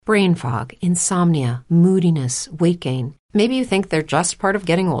Brain fog, insomnia, moodiness, weight gain. Maybe you think they're just part of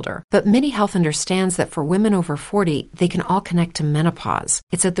getting older, but MIDI Health understands that for women over 40, they can all connect to menopause.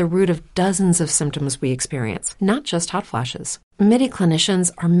 It's at the root of dozens of symptoms we experience, not just hot flashes. MIDI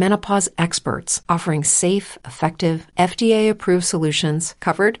clinicians are menopause experts, offering safe, effective, FDA-approved solutions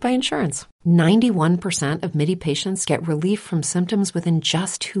covered by insurance. 91% of MIDI patients get relief from symptoms within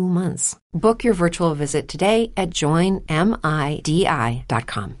just 2 months. Book your virtual visit today at joinmidi.com.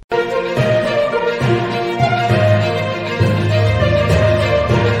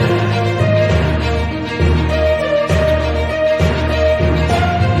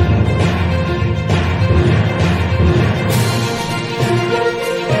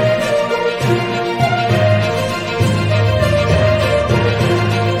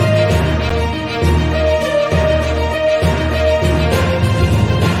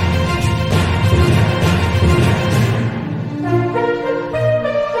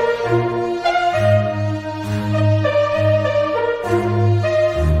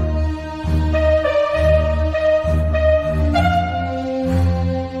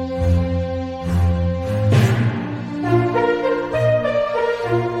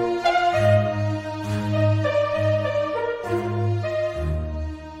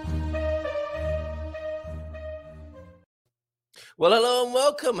 Well, hello and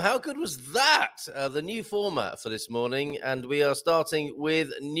welcome. How good was that? The new format for this morning, and we are starting with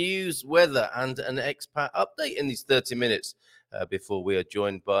news, weather, and an expat update in these 30 minutes before we are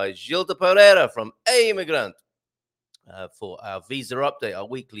joined by Gilda Pereira from Immigrant for our visa update, our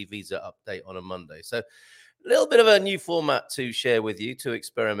weekly visa update on a Monday. So a little bit of a new format to share with you, to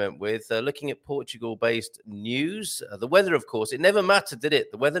experiment with, looking at Portugal-based news. The weather, of course, it never mattered, did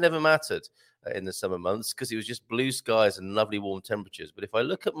it? The weather never mattered in the summer months because it was just blue skies and lovely warm temperatures. But if I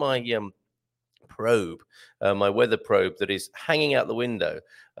look at my probe, my weather probe that is hanging out the window,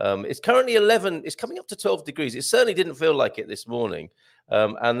 it's currently 11, it's coming up to 12 degrees. It certainly didn't feel like it this morning.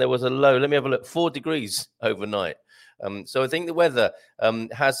 And there was a low, let me have a look, 4 degrees overnight. So I think the weather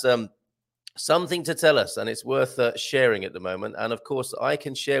has something to tell us, and it's worth sharing at the moment. And of course, I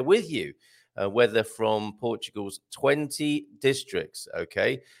can share with you weather from Portugal's 20 districts,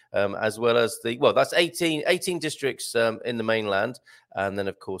 okay, as well as that's 18 districts in the mainland, and then,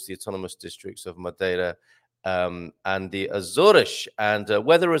 of course, the autonomous districts of Madeira and the Azores, and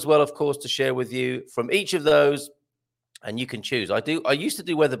weather as well, of course, to share with you from each of those. And you can choose. I used to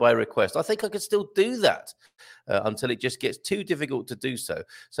do weather by request. I think I could still do that until it just gets too difficult to do so.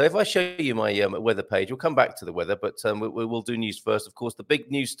 So if I show you my weather page, we'll come back to the weather, but we'll do news first. Of course, the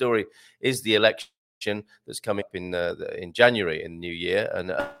big news story is the election that's coming up in January in the new year.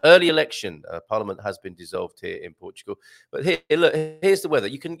 An early election. Parliament has been dissolved here in Portugal. But here, look, here's the weather.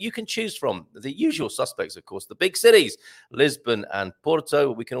 You can choose from the usual suspects, of course, the big cities, Lisbon and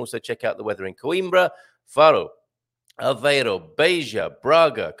Porto. We can also check out the weather in Coimbra, Faro, Aveiro, Beja,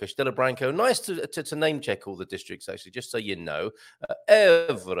 Braga, Castelo Branco. Nice to name check all the districts, actually, just so you know.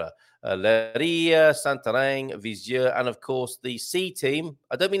 Évora, Leiria, Santarém, Viseu, and, of course, the C team.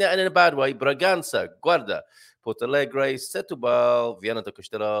 I don't mean that in a bad way. Bragança, Guarda, Porto Alegre, Setúbal, Viana do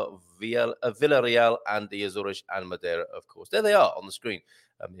Castelo, Villarreal, and the Azores and Madeira, of course. There they are on the screen,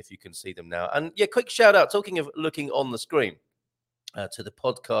 if you can see them now. And, yeah, quick shout-out, talking of looking on the screen, to the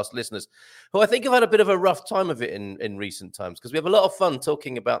podcast listeners, who I think have had a bit of a rough time of it in recent times, because we have a lot of fun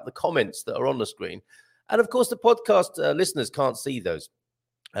talking about the comments that are on the screen. And, of course, the podcast listeners can't see those.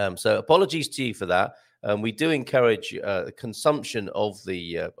 So apologies to you for that. We do encourage consumption of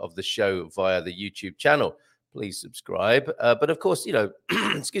the show via the YouTube channel. Please subscribe. But, of course,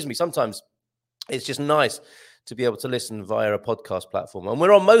 excuse me, sometimes it's just nice to be able to listen via a podcast platform. And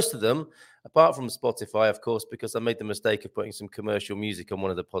we're on most of them, apart from Spotify, of course, because I made the mistake of putting some commercial music on one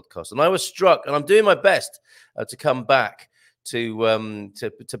of the podcasts. And I was struck, and I'm doing my best to come back to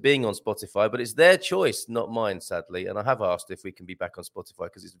being on Spotify, but it's their choice, not mine, sadly. And I have asked if we can be back on Spotify,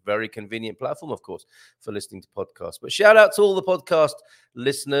 because it's a very convenient platform, of course, for listening to podcasts. But shout out to all the podcast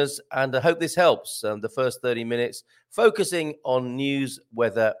listeners, and I hope this helps. The first 30 minutes focusing on news,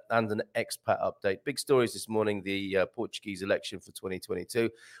 weather, and an expat update. Big stories this morning, the Portuguese election for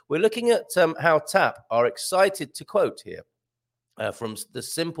 2022. We're looking at how TAP are excited to quote here from the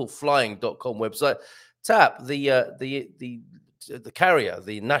simpleflying.com website. TAP, the carrier,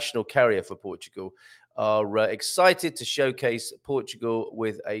 the national carrier for Portugal, are excited to showcase Portugal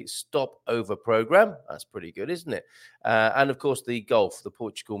with a stopover program. That's pretty good, isn't it? And of course, the golf, the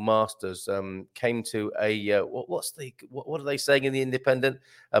Portugal Masters, came to a what are they saying in the Independent?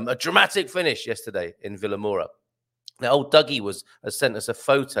 A dramatic finish yesterday in Vila Moura. Now, old Dougie has sent us a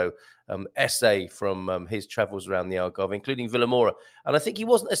photo essay from his travels around the Algarve, including Villamora. And I think he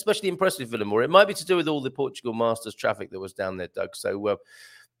wasn't especially impressed with Villamora. It might be to do with all the Portugal Masters traffic that was down there, Doug. So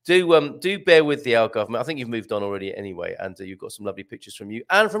do bear with the Algarve. I think you've moved on already anyway, and you've got some lovely pictures from you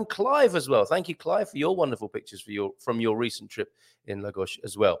and from Clive as well. Thank you, Clive, for your wonderful pictures from your recent trip in Lagos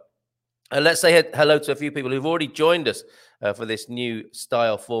as well. And let's say hello to a few people who've already joined us for this new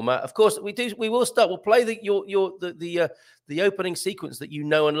style format. Of course, we will start. We'll play the opening sequence that you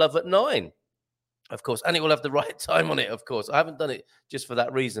know and love at 9. Of course, and it will have the right time on it, of course. I haven't done it just for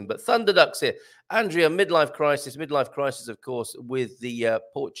that reason. But Thunder Ducks here. Andrea, midlife crisis, of course, with the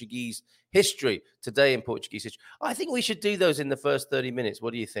Portuguese history, today in Portuguese history. I think we should do those in the first 30 minutes.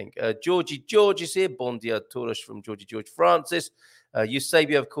 What do you think? Georgie George is here. Bon dia, Toros from Georgie George. Francis,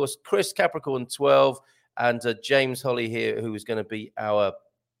 Eusebio, of course. Chris, Capricorn 12. And James Holly here, who is going to be our...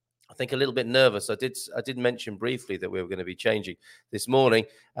 I think a little bit nervous. I did mention briefly that we were going to be changing this morning,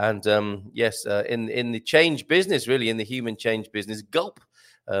 and yes, in the change business, really in the human change business, gulp.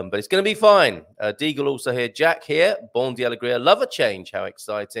 But it's going to be fine. Deagle also here. Jack here. Bon dia alegria. Love a change. How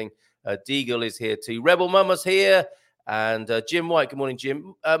exciting. Deagle is here too. Rebel Mama's here. And Jim White. Good morning,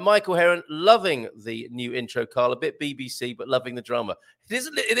 Jim. Michael Heron. Loving the new intro, Carl. A bit BBC, but loving the drama.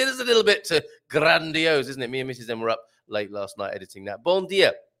 It is a little bit grandiose, isn't it? Me and Mrs. M were up late last night editing that. Bon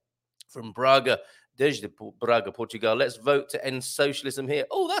dia. From Braga, desde Braga, Portugal. Let's vote to end socialism here.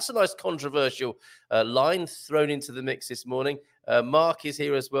 Oh, that's a nice controversial line thrown into the mix this morning. Mark is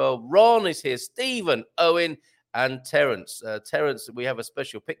here as well. Ron is here. Stephen, Owen, and Terence. Terence, we have a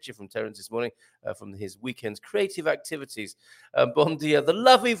special picture from Terence this morning from his weekend's creative activities. Bon dia, the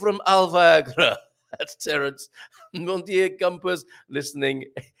lovey from Alvagra. That's Terence. Bon dia, Gumpers, listening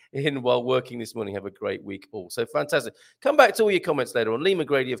in while working this morning. Have a great week all. So fantastic. Come back to all your comments later on. Lee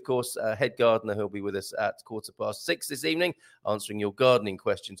McGrady, of course, head gardener, who'll be with us at 6:15 this evening, answering your gardening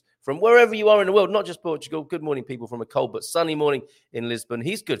questions from wherever you are in the world, not just Portugal. Good morning, people, from a cold but sunny morning in Lisbon.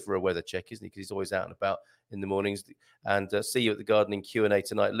 He's good for a weather check, isn't he? Because he's always out and about in the mornings. And see you at the gardening Q&A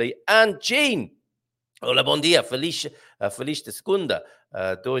tonight, Lee. And Jean. Hola, bom dia. Feliz de segunda.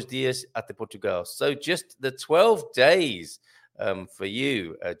 2 dias até Portugal. So just the 12 days for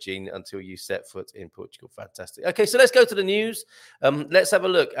you, Jean, until you set foot in Portugal. Fantastic. Okay, so let's go to the news. Let's have a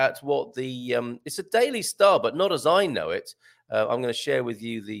look at what it's a Daily Star, but not as I know it. I'm going to share with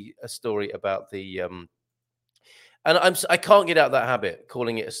you a story about and I can't get out that habit,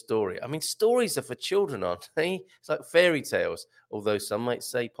 calling it a story. I mean, stories are for children, aren't they? It's like fairy tales, although some might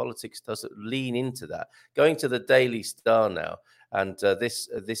say politics doesn't lean into that. Going to the Daily Star now, and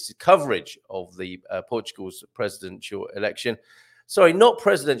this coverage of the Portugal's presidential election. Sorry, not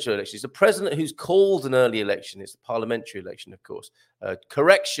presidential election. It's the president who's called an early election. It's the parliamentary election, of course.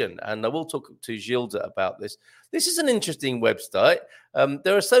 Correction, and I will talk to Gilda about this. This is an interesting website.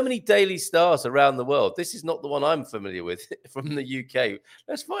 There are so many Daily Stars around the world. This is not the one I'm familiar with from the UK.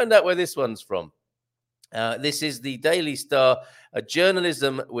 Let's find out where this one's from. This is the Daily Star,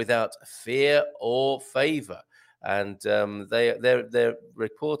 journalism without fear or favour. And their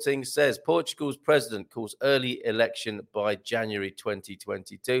reporting says Portugal's president calls early election by January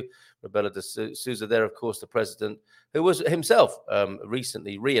 2022. Rebelo de Sousa there, of course, the president who was himself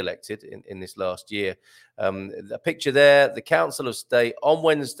recently re-elected in this last year. The picture there, the Council of State on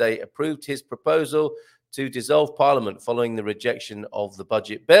Wednesday approved his proposal to dissolve Parliament following the rejection of the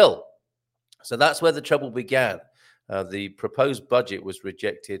budget bill. So that's where the trouble began. The proposed budget was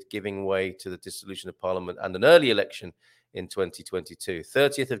rejected, giving way to the dissolution of Parliament and an early election in 2022.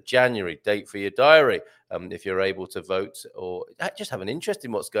 30th of January, date for your diary, if you're able to vote or just have an interest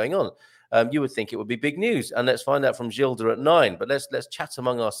in what's going on. You would think it would be big news. And let's find out from Gilda at 9. But let's chat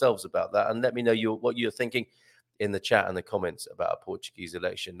among ourselves about that and let me know what you're thinking in the chat and the comments about a Portuguese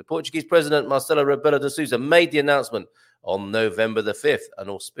election. The Portuguese president, Marcelo Rebelo de Sousa, made the announcement on November the 5th, an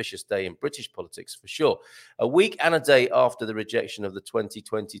auspicious day in British politics for sure. A week and a day after the rejection of the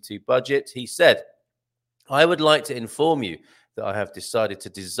 2022 budget, he said, "I would like to inform you that I have decided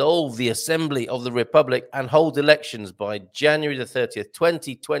to dissolve the Assembly of the Republic and hold elections by January the 30th,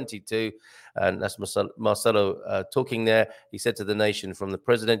 2022. And that's Marcelo talking there. He said to the nation from the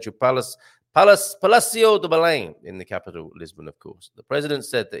presidential Palacio de Belém in the capital, Lisbon, of course. The president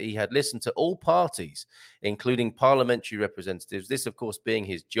said that he had listened to all parties, including parliamentary representatives, this, of course, being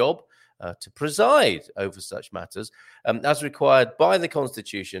his job, to preside over such matters, as required by the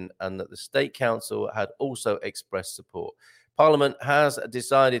Constitution, and that the State Council had also expressed support. Parliament has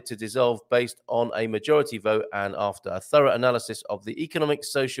decided to dissolve based on a majority vote and after a thorough analysis of the economic,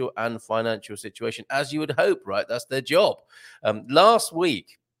 social, and financial situation, as you would hope, right? That's their job. Last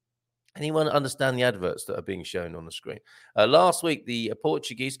week, Anyone understand the adverts that are being shown on the screen? Last week, the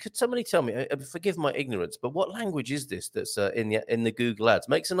Portuguese. Could somebody tell me? Forgive my ignorance, but what language is this that's in the Google ads?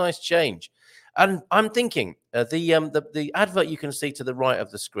 Makes a nice change, and I'm thinking the advert you can see to the right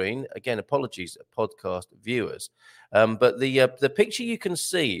of the screen. Again, apologies, podcast viewers, but the picture you can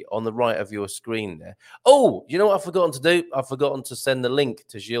see on the right of your screen there. Oh, you know what I've forgotten to do? I've forgotten to send the link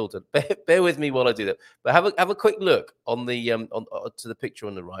to Gilda. Bear with me while I do that. But have a quick look on the to the picture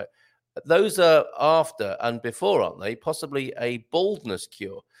on the right. Those are after and before, aren't they? Possibly a baldness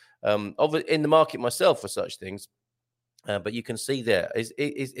cure. In the market myself for such things. But you can see there,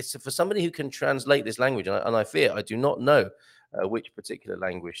 it's for somebody who can translate this language, and I fear I do not know which particular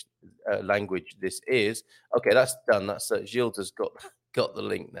language this is. Okay, that's done. That's Gilda's got the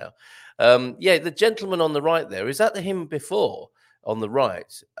link now. Yeah, the gentleman on the right there, is that him before on the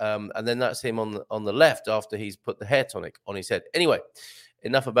right, and then that's him on the left after he's put the hair tonic on his head. Anyway.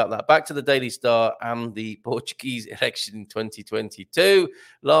 Enough about that. Back to the Daily Star and the Portuguese election in 2022.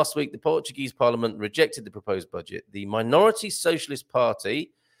 Last week, the Portuguese Parliament rejected the proposed budget. The minority Socialist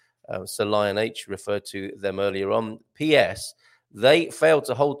Party, Sir Lion H referred to them earlier on, PS, they failed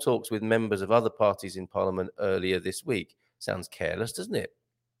to hold talks with members of other parties in Parliament earlier this week. Sounds careless, doesn't it?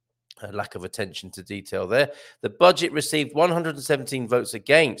 A lack of attention to detail there. The budget received 117 votes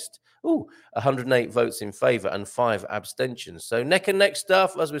against. 108 votes in favour and 5 abstentions. So neck and neck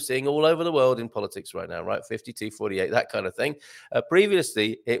stuff, as we're seeing all over the world in politics right now, right? 52-48, that kind of thing.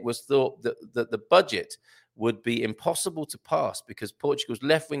 Previously, it was thought that the budget would be impossible to pass because Portugal's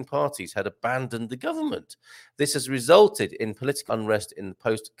left-wing parties had abandoned the government. This has resulted in political unrest in the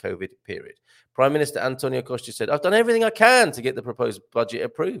post-COVID period. Prime Minister Antonio Costa said, "I've done everything I can to get the proposed budget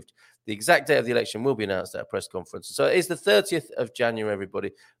approved. The exact date of the election will be announced at a press conference." So it's the 30th of January,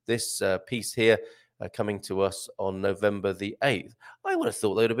 everybody. This piece here coming to us on November the 8th. I would have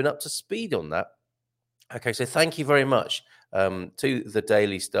thought they would have been up to speed on that. Okay, so thank you very much to the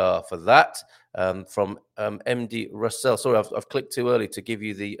Daily Star for that from MD Russell. Sorry, I've clicked too early to give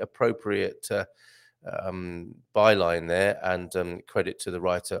you the appropriate byline there, and credit to the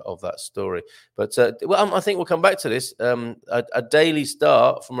writer of that story. But I think we'll come back to this. A Daily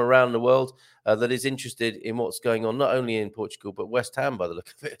Star from around the world that is interested in what's going on, not only in Portugal, but West Ham by the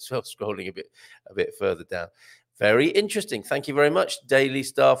look of it as well, scrolling a bit further down. Very interesting. Thank you very much, Daily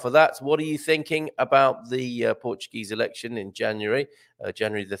Star, for that. What are you thinking about the Portuguese election in January,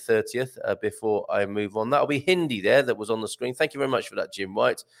 January the 30th, before I move on? That'll be Hindi there that was on the screen. Thank you very much for that, Jim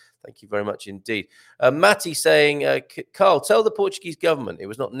White. Thank you very much indeed. Matty saying, Carl, tell the Portuguese government it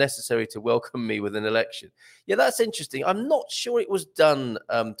was not necessary to welcome me with an election. Yeah, that's interesting. I'm not sure it was done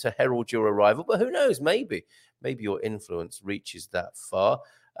to herald your arrival, but who knows? Maybe your influence reaches that far.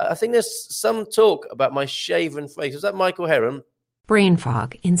 I think there's some talk about my shaven face. Is that Michael Heron? Brain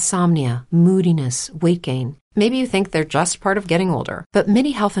fog, insomnia, moodiness, weight gain. Maybe you think they're just part of getting older, but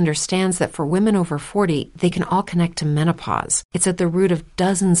MIDI Health understands that for women over 40, they can all connect to menopause. It's at the root of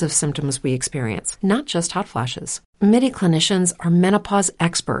dozens of symptoms we experience, not just hot flashes. MIDI clinicians are menopause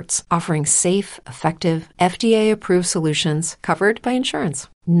experts, offering safe, effective, FDA-approved solutions covered by insurance.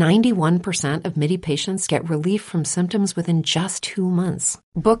 91% of MIDI patients get relief from symptoms within just 2 months.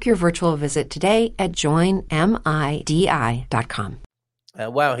 Book your virtual visit today at joinmidi.com.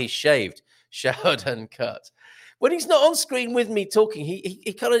 Wow, he's shaved, showered, and cut. When he's not on screen with me talking,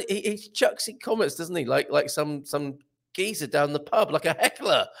 he kind of he chucks in comments, doesn't he? Like some geezer down the pub, like a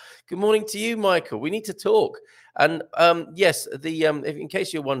heckler. Good morning to you, Michael. We need to talk. And yes, in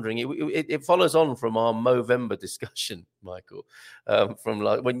case you're wondering, it follows on from our Movember discussion, Michael, from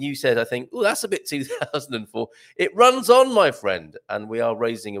like when you said, I think, oh, that's a bit 2004. It runs on, my friend, and we are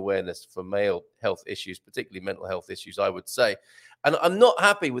raising awareness for male health issues, particularly mental health issues, I would say. And I'm not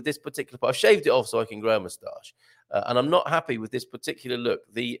happy with this particular part. I've shaved it off so I can grow a moustache. And I'm not happy with this particular look.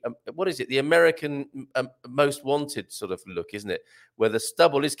 What is it? The American most wanted sort of look, isn't it? Where the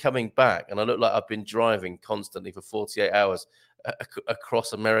stubble is coming back. And I look like I've been driving constantly for 48 hours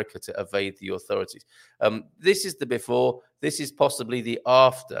across America to evade the authorities. This is the before. This is possibly the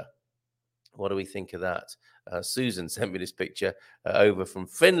after. What do we think of that? Susan sent me this picture over from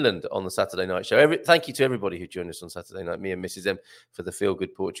Finland on the Saturday night show. Thank you to everybody who joined us on Saturday night, me and Mrs. M, for the Feel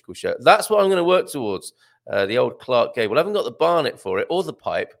Good Portugal show. That's what I'm going to work towards, the old Clark Gable. I haven't got the barnet for it, or the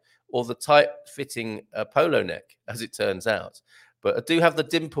pipe, or the tight-fitting polo neck, as it turns out. But I do have the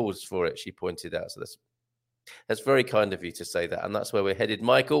dimples for it, she pointed out. So that's very kind of you to say that. And that's where we're headed,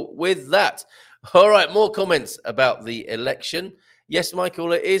 Michael, with that. All right, more comments about the election. Yes,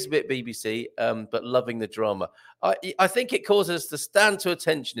 Michael, it is a bit BBC, but loving the drama. I think it causes us to stand to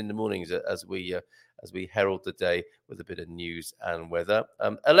attention in the mornings as we herald the day with a bit of news and weather.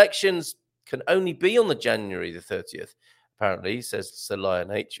 Elections can only be on the January the 30th, apparently, says Sir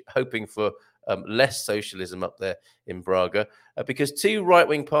Lion H, hoping for less socialism up there in Braga, because two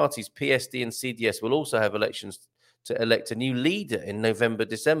right-wing parties, PSD and CDS, will also have elections to elect a new leader in November,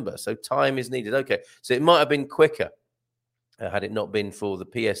 December. So time is needed. Okay, so it might have been quicker had it not been for the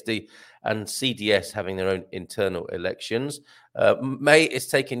PSD and CDS having their own internal elections. May, it's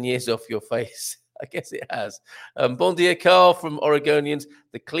taken years off your face. I guess it has. Bon dia, Carl from Oregonians.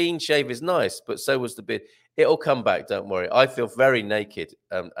 The clean shave is nice, but so was the beard. It'll come back, don't worry. I feel very naked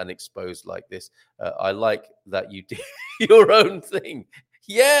and exposed like this. I like that you do your own thing.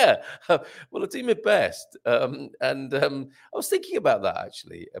 Yeah, well, I do my best, and I was thinking about that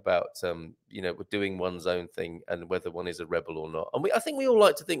actually, about doing one's own thing and whether one is a rebel or not. And I think we all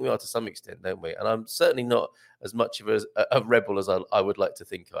like to think we are to some extent, don't we? And I'm certainly not as much of a rebel as I would like to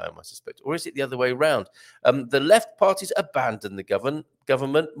think I am, I suspect. Or is it the other way around? The left parties abandoned the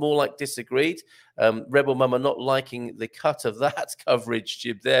government, more like disagreed. Rebel Mama not liking the cut of that coverage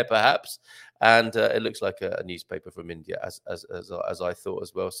jib there, perhaps. And it looks like a newspaper from India, as I thought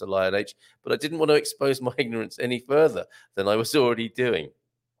as well, Sir Lion H. But I didn't want to expose my ignorance any further than I was already doing.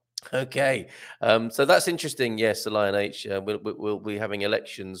 Okay, so that's interesting. Yes, Sir Lion H. We'll be having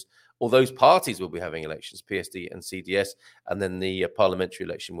elections, or those parties will be having elections, PSD and CDS, and then the parliamentary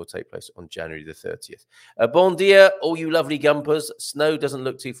election will take place on January the 30th. Bon dia, all you lovely gumpers. Snow doesn't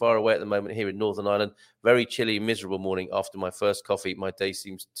look too far away at the moment here in Northern Ireland. Very chilly, miserable morning after my first coffee. My day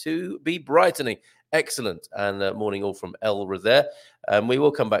seems to be brightening. Excellent. And morning all from Elra there. We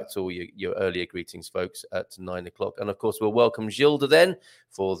will come back to all your earlier greetings, folks, at 9 o'clock. And, of course, we'll welcome Gilda then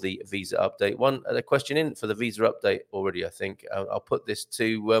for the visa update. A question in for the visa update already, I think. I'll put this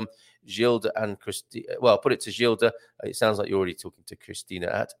to Gilda and Christina. Well, I'll put it to Gilda. It sounds like you're already talking to Christina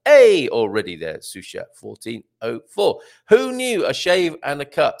at already there, Susha 1404. Who knew a shave and a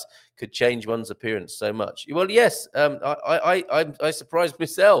cut could change one's appearance so much? Well, yes, I surprised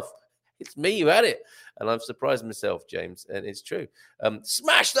myself. It's me who had it, and I've surprised myself, James, and it's true.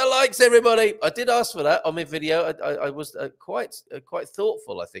 Smash the likes, everybody! I did ask for that on my video. I was quite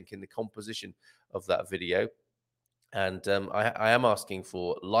thoughtful, I think, in the composition of that video, and I am asking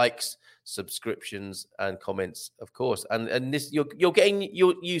for likes, subscriptions, and comments, of course. And this you're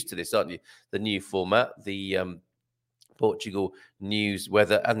used to this, aren't you? The new format, the Portugal news,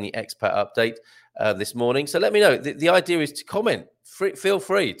 weather, and the expat update this morning. So let me know. The idea is to comment. Feel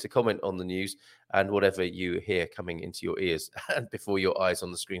free to comment on the news and whatever you hear coming into your ears and before your eyes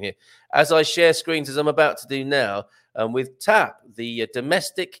on the screen here. As I share screens, as I'm about to do now, with TAP, the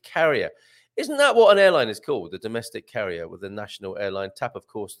domestic carrier. Isn't that what an airline is called? The domestic carrier with the national airline. TAP, of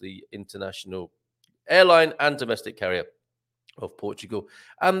course, the international airline and domestic carrier of Portugal.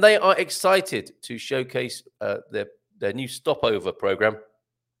 And they are excited to showcase their new stopover program.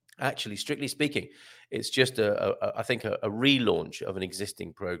 Actually, strictly speaking, it's just I think a relaunch of an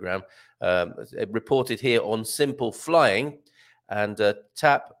existing program. Reported here on Simple Flying, and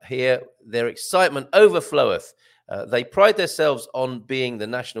TAP here, their excitement overfloweth. They pride themselves on being the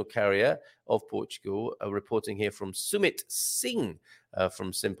national carrier of Portugal, reporting here from Sumit Singh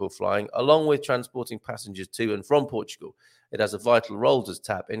from Simple Flying, along with transporting passengers to and from Portugal. It has a vital role, does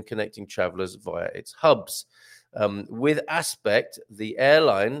TAP, in connecting travellers via its hubs. With Aspect, the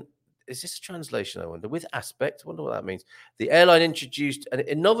airline, is this a translation, I wonder? With Aspect, I wonder what that means. The airline introduced an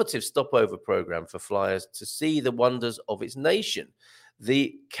innovative stopover program for flyers to see the wonders of its nation.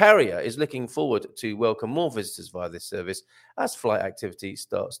 The carrier is looking forward to welcome more visitors via this service as flight activity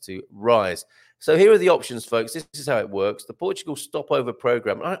starts to rise. So here are the options, folks. This is how it works. The Portugal stopover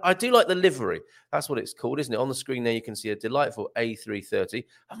program. I do like the livery. That's what it's called, isn't it? On the screen there, you can see a delightful A330.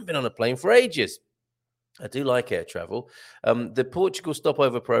 I haven't been on a plane for ages. I do like air travel. The Portugal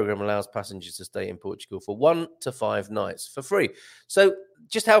stopover program allows passengers to stay in Portugal for 1 to 5 nights for free. So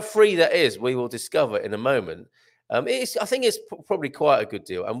just how free that is, we will discover in a moment. I think it's probably quite a good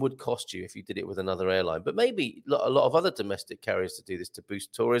deal and would cost you if you did it with another airline. But maybe a lot of other domestic carriers to do this to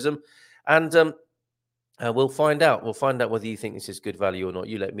boost tourism. And we'll find out. We'll find out whether you think this is good value or not.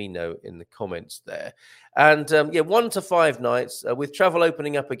 You let me know in the comments there. And 1 to 5 nights with travel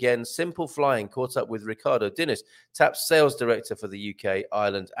opening up again. Simple Flying caught up with Ricardo Diniz, TAP's sales director for the UK,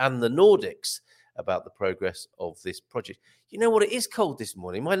 Ireland, and the Nordics about the progress of this project. You know what? It is cold this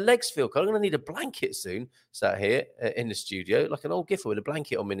morning. My legs feel cold. I'm going to need a blanket soon. Sat here in the studio like an old giffer with a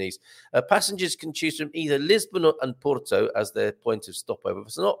blanket on my knees. Passengers can choose from either Lisbon and Porto as their point of stopover.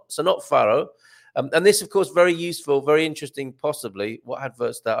 So not Faro. And this, of course, very useful, very interesting, possibly. What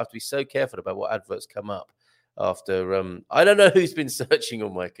adverts that I have to be so careful about what adverts come up after. I don't know who's been searching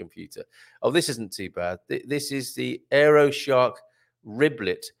on my computer. Oh, this isn't too bad. This is the Aeroshark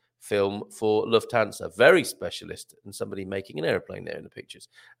Riblet film for Lufthansa, very specialist, and somebody making an airplane there in the pictures,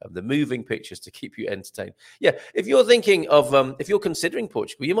 the moving pictures to keep you entertained. Yeah, if you're thinking of, if you're considering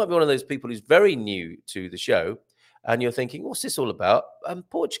Portugal, you might be one of those people who's very new to the show, and you're thinking, what's this all about?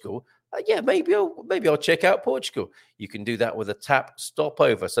 Portugal. Yeah, maybe I'll check out Portugal. You can do that with a TAP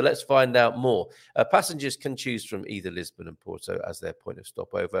stopover. So let's find out more. Passengers can choose from either Lisbon and Porto as their point of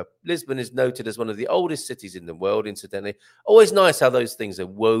stopover. Lisbon is noted as one of the oldest cities in the world, incidentally. Always nice how those things are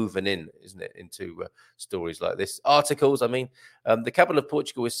woven in, isn't it, into stories like this. Articles, I mean. The capital of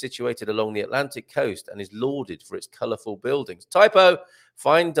Portugal is situated along the Atlantic coast and is lauded for its colourful buildings. Typo,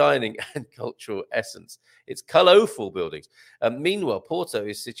 fine dining and cultural essence. It's colourful buildings. Meanwhile, Porto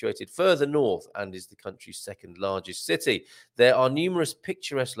is situated further north and is the country's second largest city. There are numerous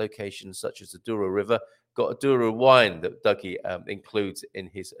picturesque locations such as the Douro River. Got a Douro wine that Dougie includes in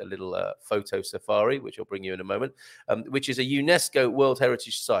his little photo safari, which I'll bring you in a moment, which is a UNESCO World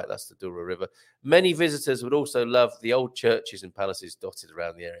Heritage Site. That's the Douro River. Many visitors would also love the old churches and palaces dotted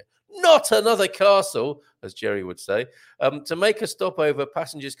around the area. Not another castle, as Jerry would say. To make a stopover,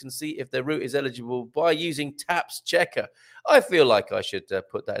 passengers can see if their route is eligible by using TAP's checker. I feel like I should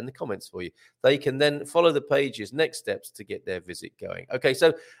put that in the comments for you. They can then follow the page's next steps to get their visit going. Okay,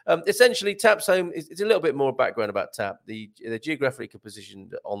 so essentially, TAP's home is a little bit more background about TAP. They're geographically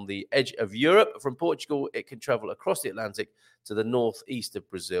positioned on the edge of Europe. From Portugal, it can travel across the Atlantic to the northeast of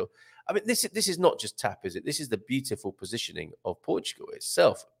Brazil. I mean, this is not just TAP, is it? This is the beautiful positioning of Portugal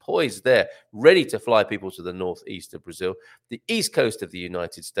itself, poised there, ready to fly people to the northeast of Brazil, the east coast of the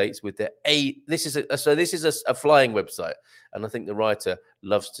United States with their This is a flying website, and I think the writer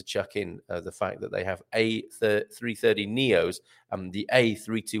loves to chuck in the fact that they have A330 Neos and the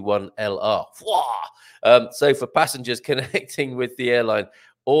A321LR. So for passengers connecting with the airline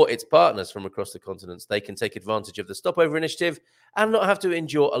or its partners from across the continents, they can take advantage of the stopover initiative and not have to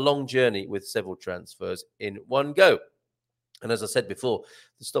endure a long journey with several transfers in one go. And as I said before,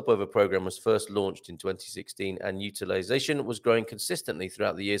 the stopover program was first launched in 2016 and utilization was growing consistently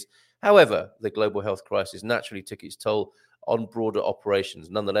throughout the years. However, the global health crisis naturally took its toll on broader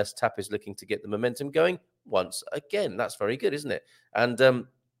operations. Nonetheless, TAP is looking to get the momentum going once again. That's very good, isn't it? And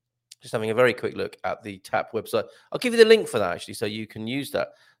just having a very quick look at the TAP website. I'll give you the link for that, actually, so you can use that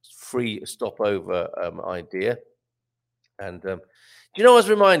free stopover idea. And do you know, I was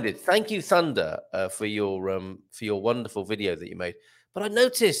reminded, thank you, Thunder, for your wonderful video that you made. But I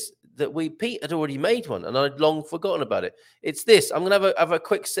noticed that Pete had already made one, and I'd long forgotten about it. It's this. I'm going to have a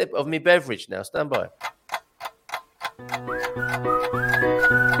quick sip of my beverage now. Stand by.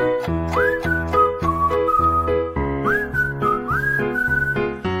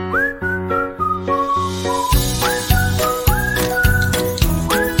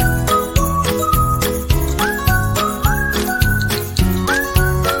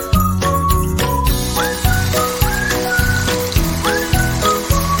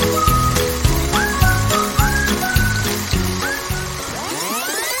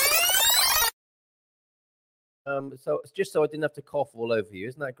 So just so I didn't have to cough all over you,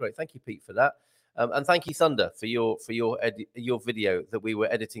 isn't that great? Thank you, Pete, for that, and thank you, Thunder, for your video that we were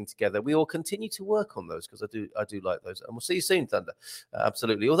editing together. We will continue to work on those because I do like those, and we'll see you soon, Thunder.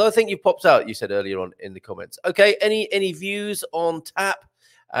 Absolutely. Although I think you popped out, you said earlier on in the comments. Okay, any views on TAP?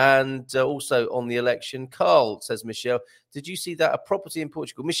 And also on the election? Carl says, Michelle, did you see that? A property in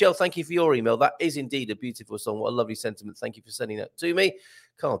Portugal. Michelle, thank you for your email. That is indeed a beautiful song. What a lovely sentiment. Thank you for sending that to me.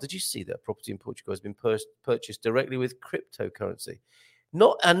 Carl, did you see that property in Portugal has been purchased directly with cryptocurrency?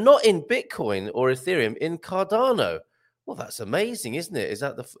 Not in Bitcoin or Ethereum, in Cardano. Well, that's amazing, isn't it? Is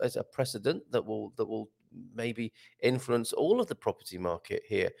that a precedent that will maybe influence all of the property market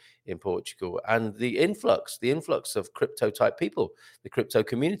here in Portugal, and the influx of crypto type people, the crypto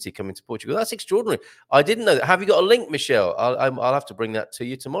community coming to Portugal? That's extraordinary. I didn't know that. Have you got a link, Michelle? I'll have to bring that to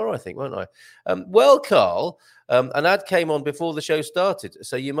you tomorrow, I think, won't I? Well, Carl, an ad came on before the show started,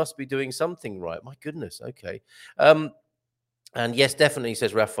 so you must be doing something right. My goodness. Okay. And yes, definitely,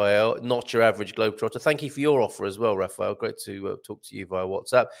 says Raphael, not your average Globetrotter. Thank you for your offer as well, Raphael. Great to talk to you via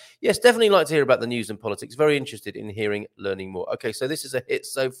WhatsApp. Yes, definitely like to hear about the news and politics. Very interested in learning more. Okay, so this is a hit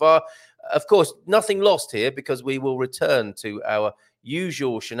so far. Of course, nothing lost here because we will return to our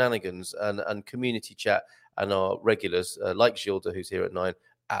usual shenanigans and community chat and our regulars like Gilda, who's here at 9,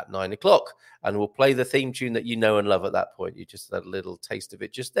 at 9 o'clock. And we'll play the theme tune that you know and love at that point. You just had a little taste of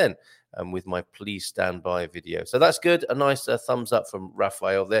it just then with my Please Stand By video. So that's good. A nice thumbs up from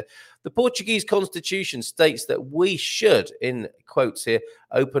Raphael there. The Portuguese constitution states that we should, in quotes here,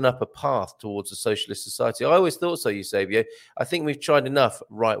 open up a path towards a socialist society. I always thought so, Eusebio. I think we've tried enough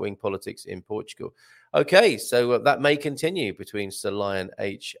right-wing politics in Portugal. Okay, so that may continue between Sir Lion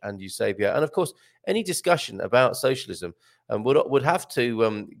H and Eusebio. And of course, any discussion about socialism would have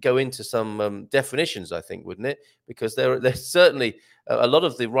to go into some definitions, I think, wouldn't it? Because there's certainly a lot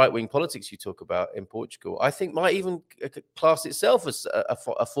of the right-wing politics you talk about in Portugal, I think, might even class itself as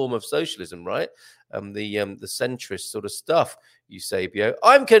a form of socialism, right? The centrist sort of stuff, Eusebio.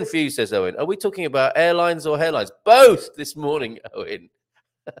 I'm confused, says Owen. Are we talking about airlines or hairlines? Both this morning, Owen.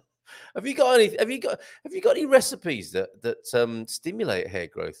 Have you got any recipes that stimulate hair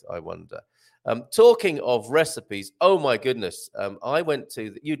growth? I wonder. Talking of recipes, oh my goodness! I went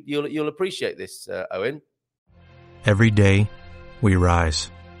to you'll appreciate this, Owen. Every day, we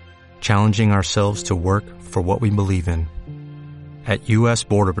rise, challenging ourselves to work for what we believe in. At U.S.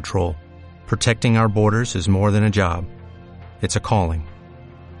 Border Patrol, protecting our borders is more than a job; it's a calling.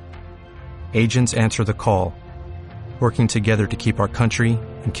 Agents answer the call, working together to keep our country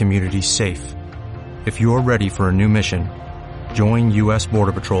and communities safe. If you're ready for a new mission, join U.S.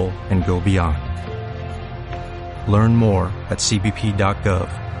 Border Patrol and go beyond. Learn more at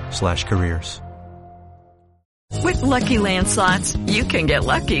cbp.gov/careers. With Lucky Land Slots, you can get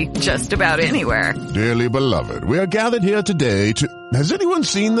lucky just about anywhere. Dearly beloved, we are gathered here today to... Has anyone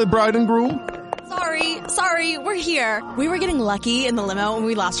seen the bride and groom? Sorry, we're here. We were getting lucky in the limo and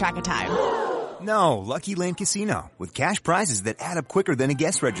we lost track of time. No, Lucky Land Casino, with cash prizes that add up quicker than a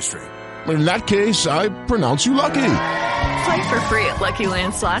guest registry. In that case, I pronounce you lucky. Play for free at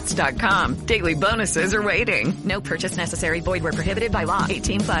LuckyLandSlots.com. Daily bonuses are waiting. No purchase necessary. Void where prohibited by law.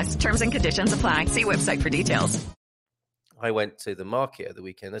 18+. Terms and conditions apply. See website for details. I went to the market at the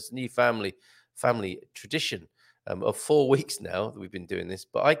weekend. There's a new family tradition of 4 weeks now that we've been doing this.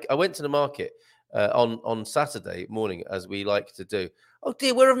 But I went to the market on Saturday morning, as we like to do. Oh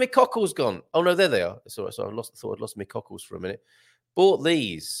dear, where have my cockles gone? Oh no, there they are. Sorry, I thought I'd lost my cockles for a minute. Bought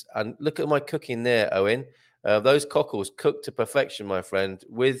these, and look at my cooking there, Owen. Those cockles cooked to perfection, my friend,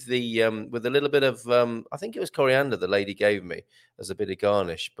 with a little bit of I think it was coriander the lady gave me as a bit of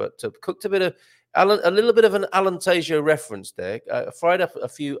garnish, but cooked a little bit of an Alentejo reference there. Fried up a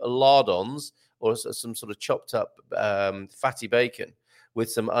few lardons or some sort of chopped up fatty bacon with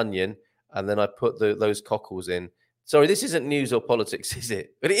some onion, and then I put those cockles in. Sorry, this isn't news or politics, is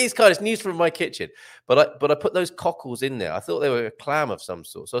it? But it is kind of news from my kitchen. But I put those cockles in there. I thought they were a clam of some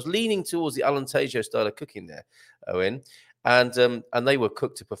sort. So I was leaning towards the Alentejo style of cooking there, Owen. And they were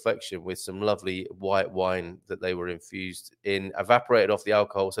cooked to perfection with some lovely white wine that they were infused in, evaporated off the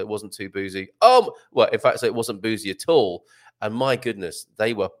alcohol so it wasn't too boozy. In fact, so it wasn't boozy at all. And my goodness,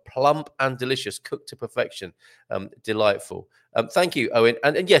 they were plump and delicious, cooked to perfection. Delightful. Thank you, Owen.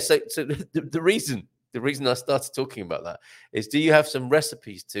 And yes, so the reason I started talking about that is, do you have some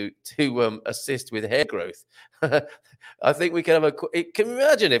recipes to assist with hair growth? I think we can have can you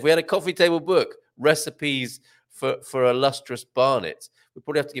imagine if we had a coffee table book, recipes for a lustrous barnet? We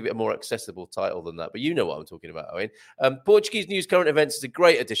probably have to give it a more accessible title than that, but you know what I'm talking about, Owen. Portuguese News Current Events is a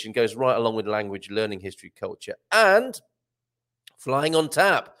great addition, goes right along with language, learning, history, culture, and Flying on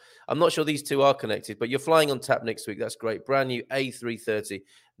Tap. I'm not sure these two are connected, but you're flying on tap next week. That's great. Brand new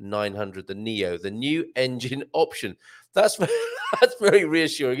A330-900, the Neo, the new engine option. That's very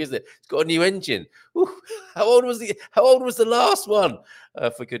reassuring, isn't it? It's got a new engine. Ooh, how old was the last one?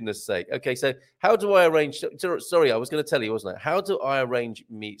 For goodness sake. Okay, so how do I arrange? Sorry, I was going to tell you, wasn't I? How do I arrange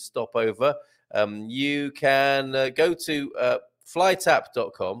me stopover? You can go to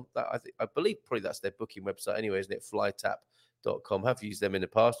flytap.com. I believe probably that's their booking website anyway, isn't it? Flytap.com. Have used them in the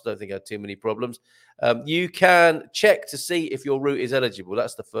past. I don't think I had too many problems. You can check to see if your route is eligible.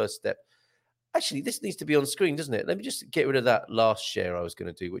 That's the first step. Actually, this needs to be on screen, doesn't it? Let me just get rid of that last share I was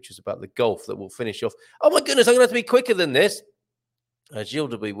going to do, which was about the golf that we'll finish off. Oh my goodness, I'm going to have to be quicker than this.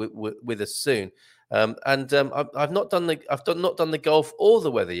 Gilda will be with us soon. I've not done the golf or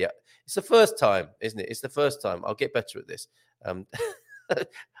the weather yet. It's the first time, isn't it? It's the first time. I'll get better at this.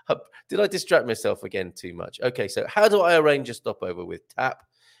 Did I distract myself again too much? Okay, so how do I arrange a stopover with TAP?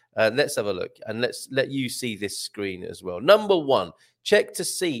 Let's have a look, and let's let you see this screen as well. Number one, check to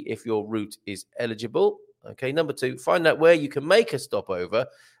see if your route is eligible. Okay, number two, find out where you can make a stopover.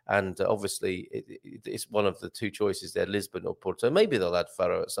 And obviously, it's one of the two choices there, Lisbon or Porto. Maybe they'll add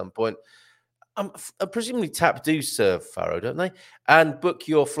Faro at some point. Presumably TAP do serve Faro, don't they? And book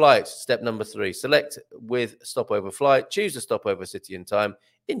your flight. Step number 3, select with stopover flight, choose the stopover city and time,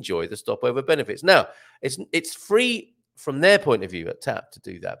 enjoy the stopover benefits. Now, it's free from their point of view at TAP to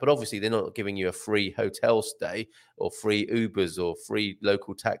do that, but obviously they're not giving you a free hotel stay or free Ubers or free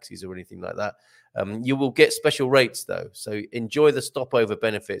local taxis or anything like that. You will get special rates though, so enjoy the stopover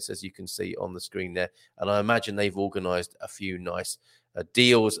benefits as you can see on the screen there. And I imagine they've organised a few nice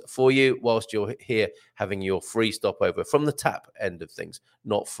deals for you whilst you're here having your free stopover from the TAP end of things,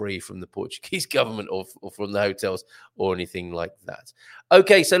 not free from the Portuguese government or from the hotels or anything like that.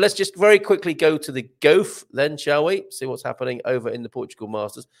 Okay, so let's just very quickly go to the golf then, shall we? See what's happening over in the Portugal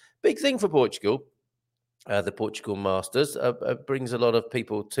Masters. Big thing for Portugal. The Portugal Masters brings a lot of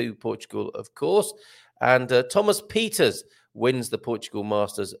people to Portugal, of course. And Thomas Pieters wins the Portugal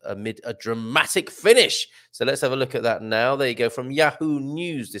Masters amid a dramatic finish. So let's have a look at that now. There you go, from Yahoo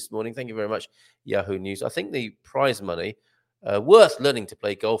News this morning. Thank you very much, Yahoo News. I think the prize money, worth learning to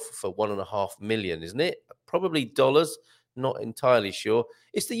play golf for $1.5 million, isn't it? Probably dollars. Not entirely sure.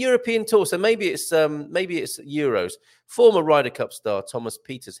 It's the European Tour, so maybe it's Euros. Former Ryder Cup star Thomas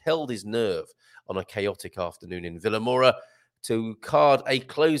Pieters held his nerve on a chaotic afternoon in Vilamora to card a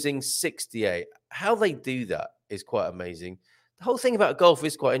closing 68. How they do that is quite amazing. The whole thing about golf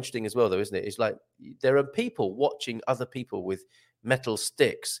is quite interesting as well, though, isn't it? It's like there are people watching other people with metal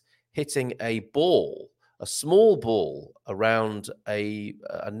sticks hitting a ball, a small ball, around a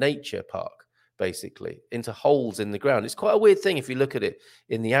nature park, basically, into holes in the ground. It's quite a weird thing if you look at it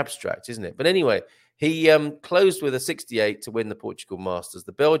in the abstract, isn't it? But anyway, he closed with a 68 to win the Portugal Masters.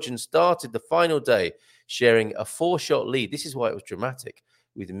 The Belgian started the final day sharing a 4-shot lead. This is why it was dramatic,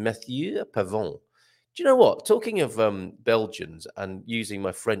 with Mathieu Pavon. Do you know what? Talking of Belgians and using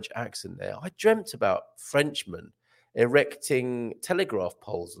my French accent there, I dreamt about Frenchmen erecting telegraph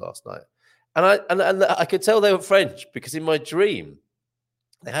poles last night. And I could tell they were French because in my dream,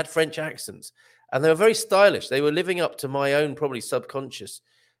 they had French accents and they were very stylish. They were living up to my own probably subconscious,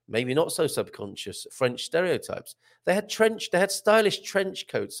 maybe not so subconscious, French stereotypes. They had stylish trench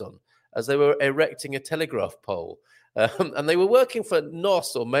coats on as they were erecting a telegraph pole. And they were working for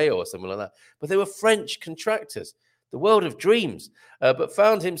NOS or Mayo or something like that. But they were French contractors, the world of dreams, but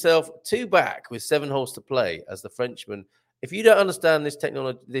found himself 2 back with 7 holes to play as the Frenchman. If you don't understand this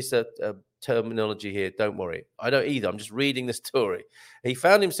terminology here, don't worry. I don't either. I'm just reading the story. He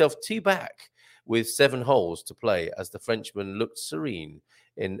found himself 2 back with 7 holes to play as the Frenchman looked serene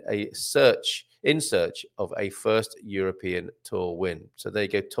in search of a first European Tour win. So there you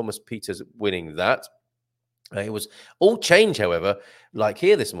go, Thomas Pieters winning that. It was all change, however, like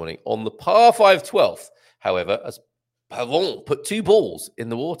here this morning on the par 5 12th, however, as Pavon put 2 balls in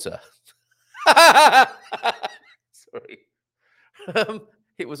the water. Sorry.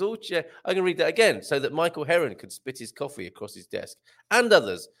 It was all I'm going to read that again so that Michael Heron could spit his coffee across his desk and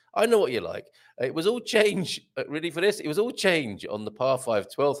others. I know what you like. It was all change. Ready for this? It was all change on the par 5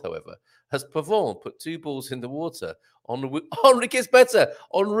 12th, however, as Pavon put 2 balls in the water it gets better,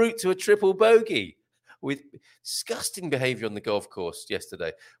 en route to a triple bogey. With disgusting behaviour on the golf course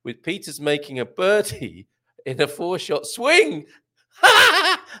yesterday, with Pieters making a birdie in a 4-shot swing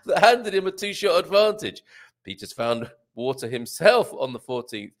that handed him a 2-shot advantage. Pieters found water himself on the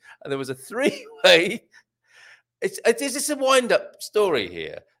 14th, and there was a 3-way. It's a wind-up story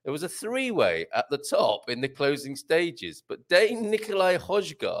here. There was a 3-way at the top in the closing stages, but Dane Nikolai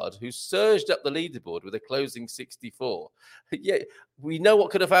Hojgaard, who surged up the leaderboard with a closing 64. Yeah, we know what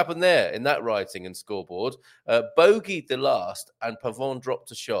could have happened there in that writing and scoreboard. Bogeyed the last, and Pavon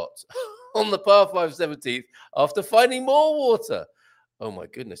dropped a shot on the par 5 17th after finding more water. Oh, my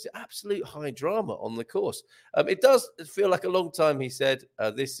goodness. Absolute high drama on the course. It does feel like a long time, he said.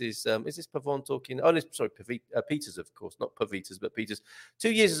 Is this Pavon talking? Oh, sorry, Pieters, of course, not Pavitas, but Pieters.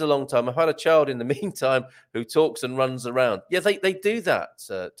 2 years is a long time. I've had a child in the meantime who talks and runs around. Yeah, they do that,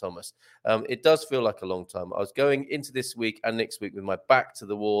 Thomas. It does feel like a long time. I was going into this week and next week with my back to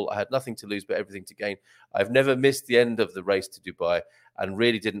the wall. I had nothing to lose but everything to gain. I've never missed the end of the race to Dubai and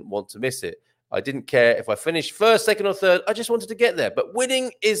really didn't want to miss it. I didn't care if I finished first, second, or third. I just wanted to get there. But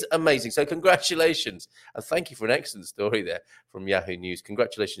winning is amazing. So congratulations. And thank you for an excellent story there from Yahoo News.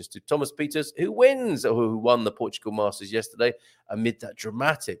 Congratulations to Thomas Pieters, who won the Portugal Masters yesterday amid that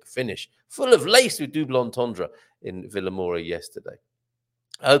dramatic finish, full of lace with double entendre in Vilamora yesterday.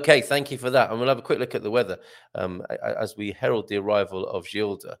 Okay, thank you for that. And we'll have a quick look at the weather as we herald the arrival of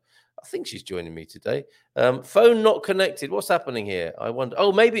Gilda. I think she's joining me today. Phone not connected. What's happening here? I wonder.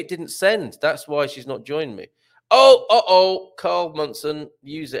 Oh, maybe it didn't send. That's why she's not joining me. Carl Munson,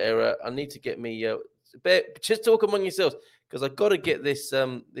 user error. I need to get me. Just talk among yourselves because I've got to get this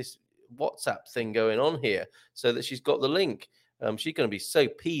WhatsApp thing going on here so that she's got the link. She's going to be so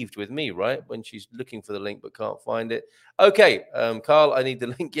peeved with me, right? When she's looking for the link but can't find it. Okay, Carl, I need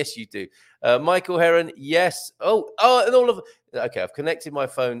the link. Yes, you do. Michael Heron, yes. And all of. Okay, I've connected my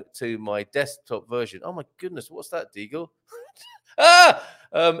phone to my desktop version. Oh my goodness, what's that, Deagle?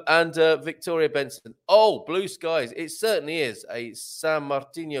 And Victoria Benson. Oh, blue skies. It certainly is a San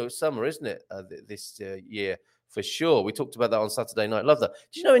Martino summer, isn't it? This year, for sure. We talked about that on Saturday night. Love that.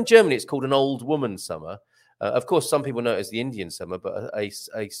 Do you know in Germany it's called an old woman summer? Of course, some people know it as the Indian summer, but a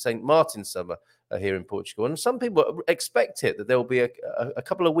St. Martin summer here in Portugal. And some people expect it, that there will be a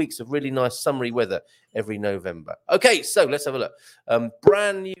couple of weeks of really nice summery weather every November. Okay, so let's have a look.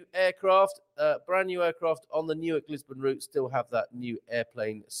 Brand new aircraft on the Newark-Lisbon route still have that new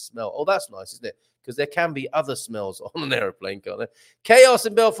airplane smell. Oh, that's nice, isn't it? Because there can be other smells on an aeroplane, can't there? Chaos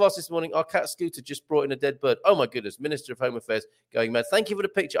in Belfast this morning. Our cat Scooter just brought in a dead bird. Oh, my goodness. Minister of Home Affairs going mad. Thank you for the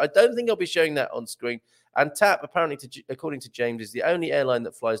picture. I don't think I'll be showing that on screen. And TAP, apparently, according to James, is the only airline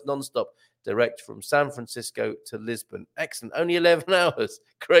that flies non-stop direct from San Francisco to Lisbon. Excellent. Only 11 hours.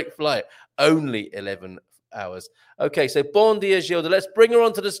 Great flight. Only 11 hours. Okay, so bon dia, Gilda. Let's bring her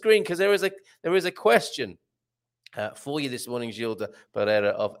onto the screen because there is a question for you this morning, Gilda Pereira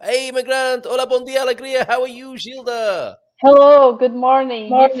of Hey Migrant. Hola, bon dia, alegria. How are you, Gilda? Hello, good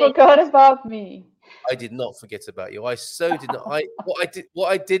morning. You forgot about me. I did not forget about you. I so did not. What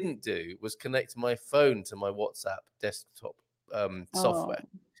I didn't do was connect my phone to my WhatsApp desktop software.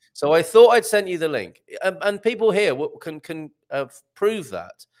 So I thought I'd sent you the link, and people here can prove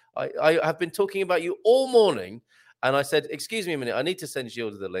that. I have been talking about you all morning, and I said, "Excuse me a minute, I need to send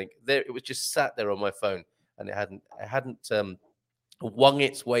Gilda the link." There, it was just sat there on my phone, and it hadn't wung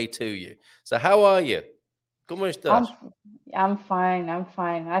its way to you. So how are you? ¿Cómo estás? I'm fine.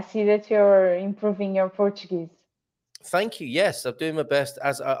 I see that you're improving your Portuguese. Thank you. Yes, I'm doing my best,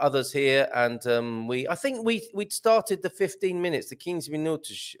 as are others here. And I think we'd started the 15 minutes, the 15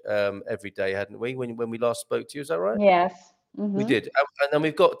 minutos every day, hadn't we? When we last spoke to you, is that right? Yes. We did. And then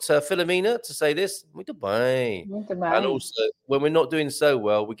we've got Philomena to say this. Muito bem. Muito bem. And also, when we're not doing so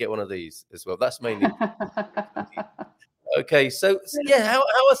well, we get one of these as well. That's mainly. Okay. So yeah, how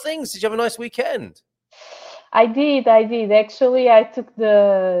are things? Did you have a nice weekend? I did. Actually, I took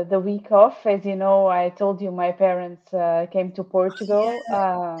the week off. As you know, I told you my parents came to Portugal.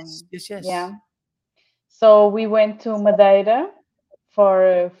 Yes. Yeah. So we went to Madeira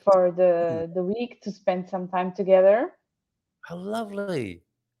for the week to spend some time together. How lovely.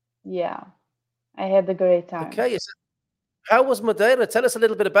 Yeah, I had a great time. Okay. How was Madeira? Tell us a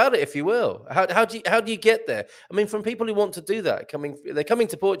little bit about it, if you will. How do you get there? I mean, from people who want to do that, they're coming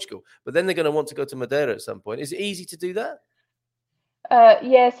to Portugal, but then they're going to want to go to Madeira at some point. Is it easy to do that?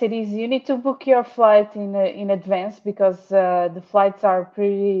 Yes, it is. You need to book your flight in advance because the flights are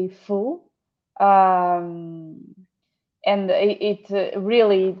pretty full, and it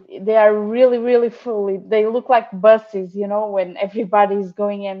really they are really full. They look like buses, when everybody is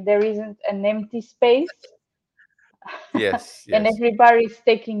going and there isn't an empty space. Yes. And everybody's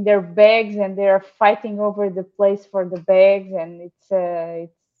taking their bags and they're fighting over the place for the bags, and it's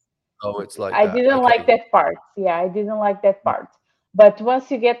like I that. didn't like that part. Yeah, I didn't like that part. But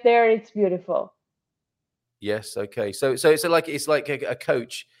once you get there, it's beautiful. Yes. Okay. So it's like a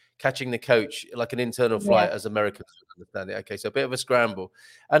coach catching the coach, like an internal flight, as Americans would understand it. Okay. So a bit of a scramble.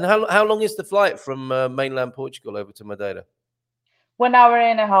 And how long is the flight from mainland Portugal over to Madeira? 1 hour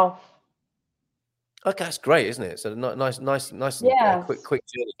and a half. Okay, that's great, isn't it? So nice, yes. quick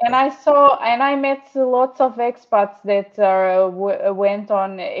journey. And I met lots of expats that went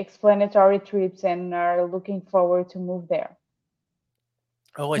on explanatory trips and are looking forward to move there.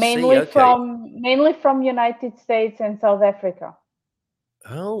 Oh, I mainly see. Okay. Mainly from United States and South Africa.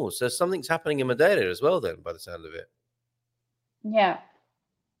 Oh, so something's happening in Madeira as well, then, by the sound of it. Yeah.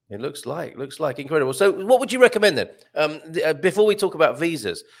 It looks like incredible. So, what would you recommend then? Before we talk about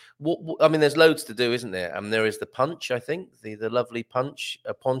visas, I mean, there's loads to do, isn't there? There is the punch, I think, the lovely poncha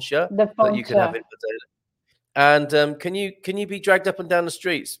that you can have in Madeira. And can you be dragged up and down the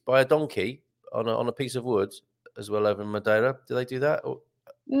streets by a donkey on a piece of wood as well over in Madeira? Do they do that? Or?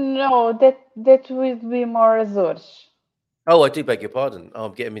 No, that would be more Azores. Oh, I do beg your pardon. Oh,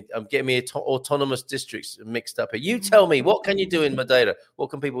 I'm getting me autonomous districts mixed up here. You tell me, what can you do in Madeira?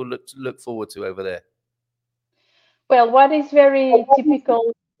 What can people look forward to over there? Well, what is very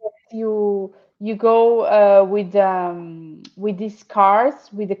typical, you go with these cars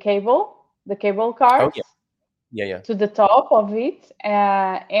with the cable cars. Oh, yeah. To the top of it,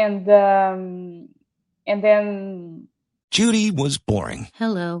 and then Judy was boring.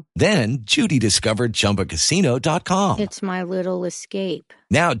 Hello. Then Judy discovered ChumbaCasino.com. It's my little escape.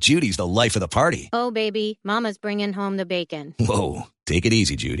 Now Judy's the life of the party. Oh, baby, mama's bringing home the bacon. Whoa, take it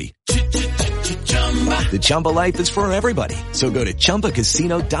easy, Judy. The Chumba life is for everybody. So go to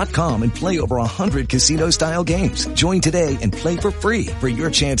ChumbaCasino.com and play over 100 casino-style games. Join today and play for free for your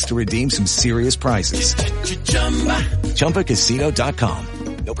chance to redeem some serious prizes. ChumbaCasino.com.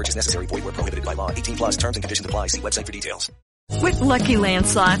 No purchase necessary. Void where prohibited by law. 18 plus terms and conditions apply. See website for details. With Lucky Land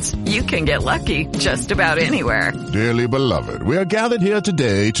Slots, you can get lucky just about anywhere. Dearly beloved, we are gathered here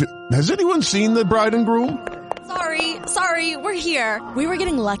today to... Has anyone seen the bride and groom? Sorry, we're here. We were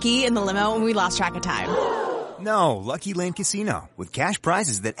getting lucky in the limo and we lost track of time. No, Lucky Land Casino, with cash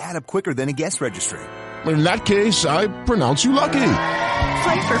prizes that add up quicker than a guest registry. In that case, I pronounce you lucky.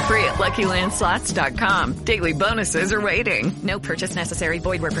 Play for free at LuckyLandSlots.com. Daily bonuses are waiting. No purchase necessary.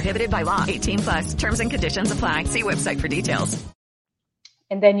 Void where prohibited by law. 18 plus. Terms and conditions apply. See website for details.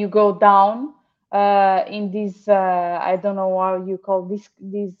 And then you go down in these, I don't know how you call these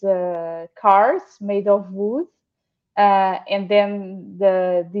cars made of wood. And then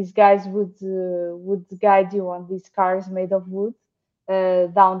these guys would guide you on these cars made of wood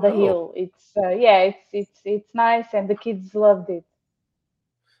down the hill. It's nice, and the kids loved it.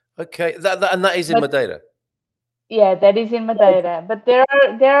 Okay, that is in Madeira. Yeah, that is in Madeira. But there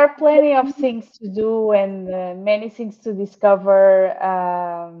are plenty of things to do and many things to discover,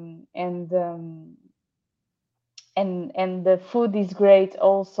 and the food is great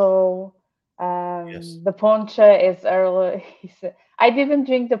also. Yes. The poncha is early. I didn't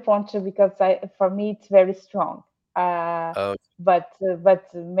drink the poncha because for me it's very strong. But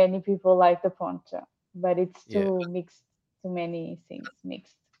many people like the poncha. But it's too many things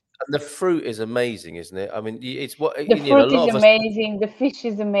mixed. And the fruit is amazing, isn't it? I mean, it's what The fruit is amazing. The fish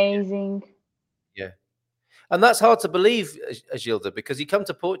is amazing. Yeah. And that's hard to believe, Gilda, because you come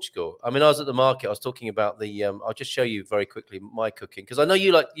to Portugal. I mean, I was at the market. I was talking about the. I'll just show you very quickly my cooking, because I know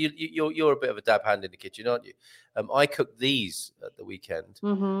you you're a bit of a dab hand in the kitchen, aren't you? I cooked these at the weekend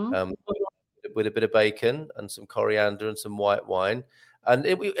with a bit of bacon and some coriander and some white wine. And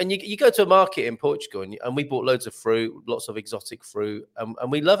you go to a market in Portugal and we bought loads of fruit, lots of exotic fruit,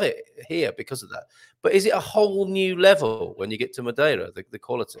 and we love it here because of that. But is it a whole new level when you get to Madeira, the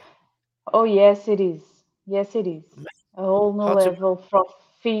quality? Oh yes, it is. Yes, it is. A whole new level for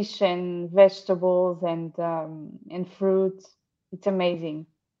fish and vegetables and fruit. It's amazing.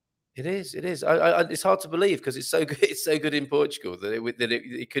 It is. It's hard to believe because it's so good. It's so good in Portugal that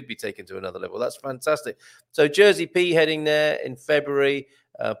it could be taken to another level. That's fantastic. So Jersey P heading there in February.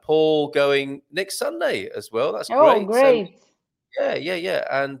 Paul going next Sunday as well. That's great. Oh, great. So, yeah.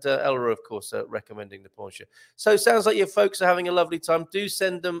 And Elra, of course, recommending the Porsche. So it sounds like your folks are having a lovely time. Do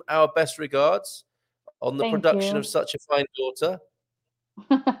send them our best regards on the production of such a fine daughter.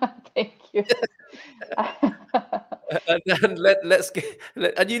 Thank you. And let's get.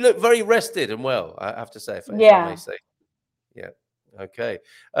 And you look very rested and well, I have to say. If I may say. Yeah. Okay.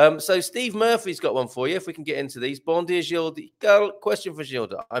 So Steve Murphy's got one for you. If we can get into these. Bon dia, Gilda. Question for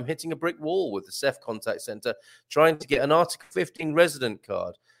Gilda. I'm hitting a brick wall with the CEF contact center, trying to get an Article 15 resident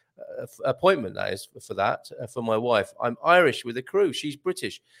card. Appointment, that is, for that, for my wife. I'm Irish with a crew. She's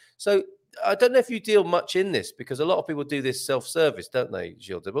British. So I don't know if you deal much in this, because a lot of people do this self-service, don't they,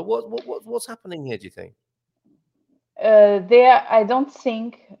 Gilda? But what's happening here, do you think? I don't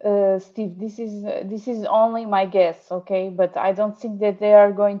think, Steve, this is only my guess, okay? But I don't think that they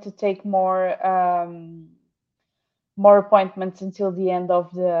are going to take more appointments until the end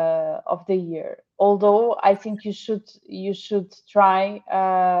of the year. Although I think you should try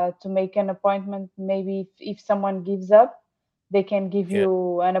to make an appointment. Maybe if someone gives up, they can give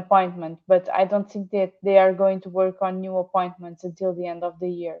you an appointment. But I don't think that they are going to work on new appointments until the end of the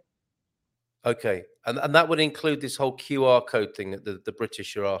year. Okay, and that would include this whole QR code thing that the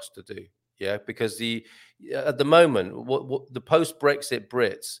British are asked to do, yeah? Because at the moment, what the post-Brexit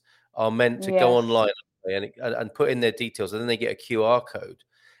Brits are meant to go online and put in their details, and then they get a QR code,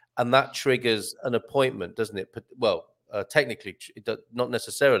 and that triggers an appointment, doesn't it? Well, technically, not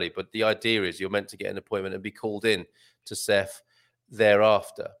necessarily, but the idea is you're meant to get an appointment and be called in to CEF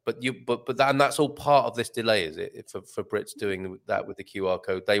thereafter. But that's all part of this delay, is it? For Brits doing that with the QR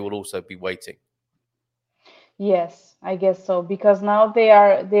code, they will also be waiting. Yes, I guess so, because now they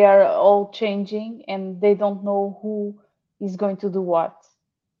are all changing and they don't know who is going to do what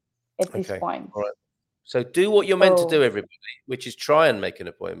at this point. All right. So do what you're meant to do, everybody, which is try and make an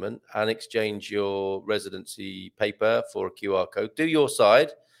appointment and exchange your residency paper for a QR code. Do your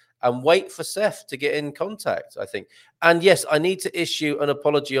side and wait for CEF to get in contact, I think. And yes, I need to issue an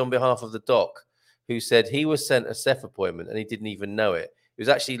apology on behalf of the doc, who said he was sent a CEF appointment and he didn't even know it. It was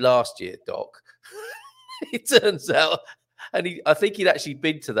actually last year, Doc. It turns out, and I think he'd actually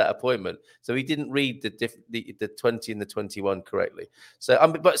been to that appointment, so he didn't read the 20 and the 21 correctly. So,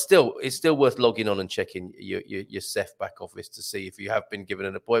 but still, it's still worth logging on and checking your CEF back office to see if you have been given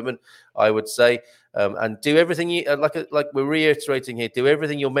an appointment. I would say, and do everything you like we're reiterating here. Do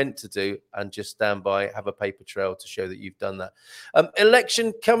everything you're meant to do, and just stand by. Have a paper trail to show that you've done that.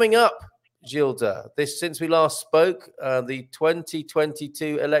 Election coming up. Gilda, since we last spoke, the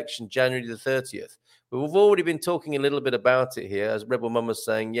 2022 election, January the 30th. We've already been talking a little bit about it here, as Rebel Mum was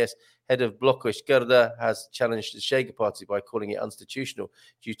saying. Yes, head of Bloco Esquerda has challenged the Chega party by calling it unconstitutional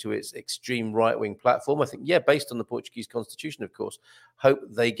due to its extreme right-wing platform. I think, based on the Portuguese constitution, of course. Hope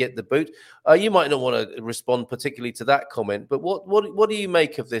they get the boot. You might not want to respond particularly to that comment, but what do you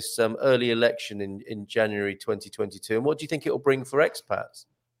make of this early election in January 2022, and what do you think it will bring for expats?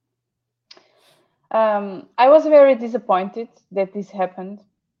 I was very disappointed that this happened.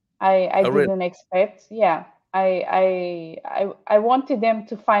 I didn't expect. Yeah, I wanted them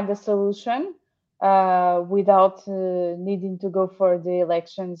to find a solution without needing to go for the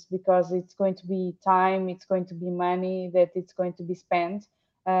elections, because it's going to be time, it's going to be money that it's going to be spent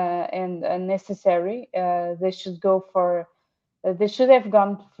and unnecessary. They should go for. They should have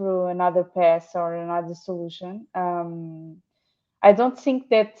gone through another path or another solution. I don't think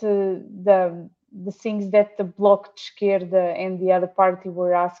that the things that the Bloco de Esquerda and the other party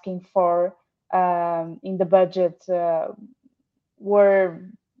were asking for in the budget were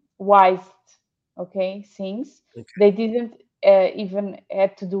wise, things. Okay. They didn't even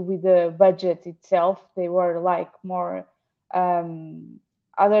have to do with the budget itself. They were like more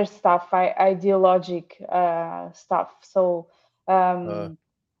other stuff, ideologic stuff. So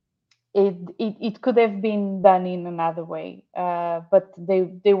it could have been done in another way, but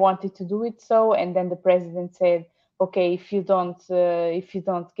they wanted to do it so, and then the president said, "Okay, if you don't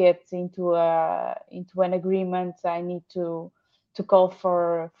get into an agreement, I need to call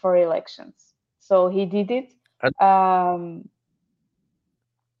for elections." So he did it, and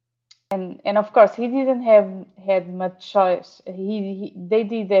of course he didn't had much choice. They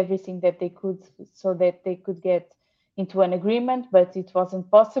did everything that they could so that they could get into an agreement, but it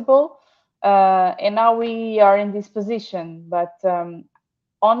wasn't possible. And now we are in this position. But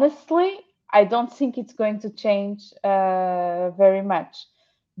honestly, I don't think it's going to change very much,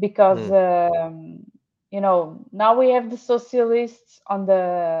 because now we have the socialists on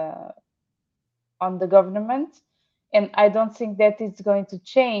the government, and I don't think that it's going to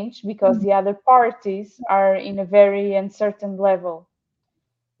change, because the other parties are in a very uncertain level.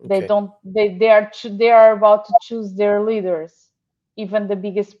 Okay. They are about to choose their leaders. Even the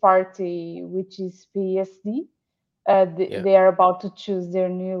biggest party, which is PSD, they are about to choose their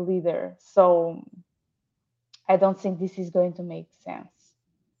new leader. So I don't think this is going to make sense.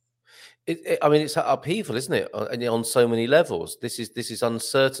 It's upheaval, isn't it? On so many levels. This is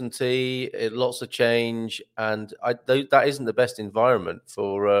uncertainty, lots of change, and that isn't the best environment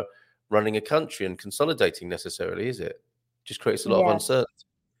for running a country and consolidating necessarily, is it? Just creates a lot of uncertainty.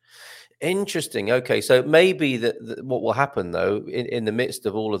 Interesting. Okay, so maybe that what will happen though in the midst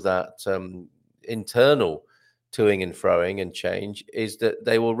of all of that internal toing and froing and change is that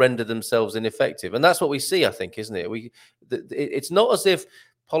they will render themselves ineffective, and that's what we see. I think, isn't it? It's not as if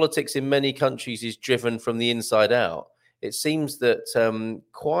politics in many countries is driven from the inside out. It seems that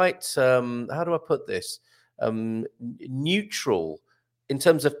how do I put this? Neutral in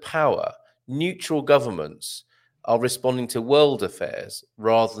terms of power. Neutral governments are responding to world affairs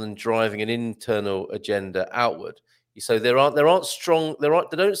rather than driving an internal agenda outward. So there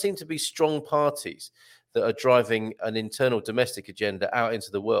don't seem to be strong parties that are driving an internal domestic agenda out into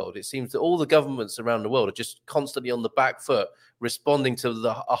the world. It seems that all the governments around the world are just constantly on the back foot, responding to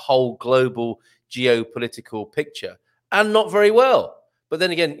a whole global geopolitical picture, and not very well. But then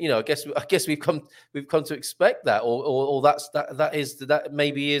again, I guess we've come to expect that, or that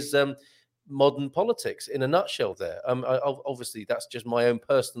maybe is modern politics in a nutshell there. Obviously that's just my own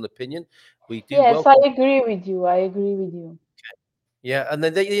personal opinion. We do. Yes, I agree with you. Okay. Yeah, and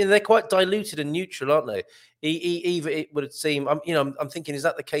then they're quite diluted and neutral, aren't they? Either it would seem, I'm thinking, is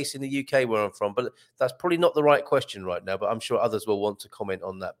that the case in the UK where I'm from? But that's probably not the right question right now. But I'm sure others will want to comment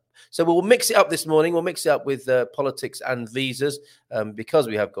on that. So we'll mix it up this morning. We'll mix it up with politics and visas because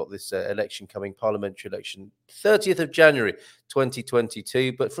we have got this election coming, parliamentary election, 30th of January,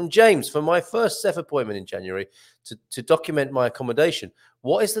 2022. But from James, for my first CEF appointment in January to document my accommodation,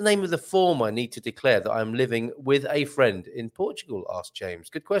 what is the name of the form I need to declare that I'm living with a friend in Portugal? Asked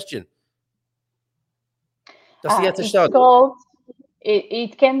James. Good question. It's called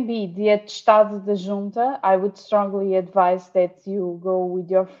It can be the atestado da junta. I would strongly advise that you go with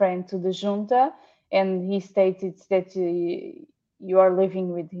your friend to the junta and he stated that you are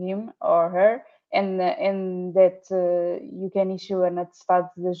living with him or her, and that you can issue an atestado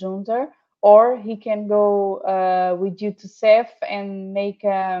da junta, or he can go with you to SEF and make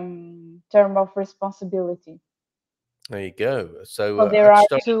term of responsibility. There you go. So there are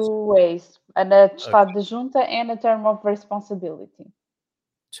two ways: an atestado da junta and a term of responsibility.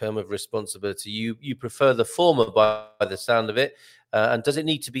 Term of responsibility. You prefer the former by the sound of it. And does it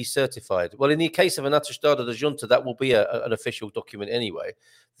need to be certified? Well, in the case of an atestado da junta, that will be an official document anyway.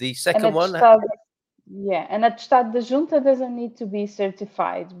 The second one... Yeah, an atestado da junta doesn't need to be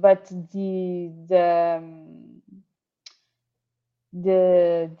certified, but the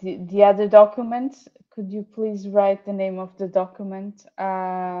other document, could you please write the name of the document?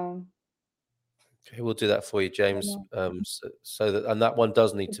 Okay, we'll do that for you, James. So that, and that one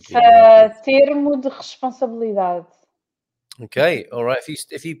does need to be... termo de responsabilidade. Okay, all right.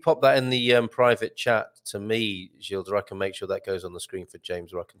 If you pop that in the private chat to me, Gilda, I can make sure that goes on the screen for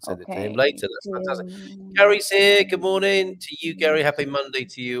James, or I can send it to him later. That's fantastic. Gary's here. Good morning to you, Gary. Happy Monday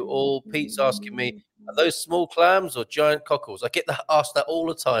to you all. Pete's asking me, are those small clams or giant cockles? I get asked that all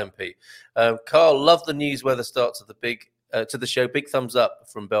the time, Pete. Carl, love the news weather start to the show. Big thumbs up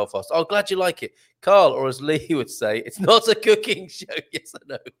from Belfast. Oh, glad you like it. Carl, or as Lee would say, it's not a cooking show. Yes, I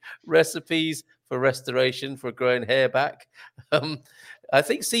know. Recipes for restoration, for growing hair back. I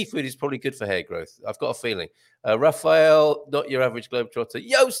think seafood is probably good for hair growth. I've got a feeling. Raphael, not your average globetrotter.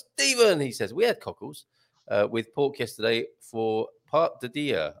 Yo, Stephen, he says, we had cockles with pork yesterday for part de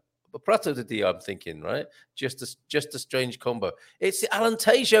dia. Prato de dia, I'm thinking, right? Just a strange combo. It's the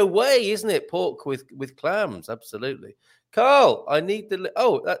Alentejo way, isn't it? Pork with clams, absolutely. Carl, I need the...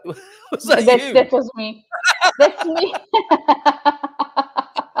 Oh, was that you? That was me. That's me.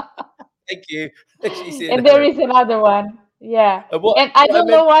 Thank you. And there is another one. Yeah. And I don't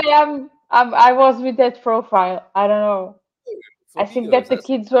know why I was with that profile. I don't know. I think that the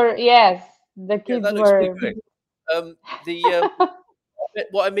kids were... Yes, the kids were...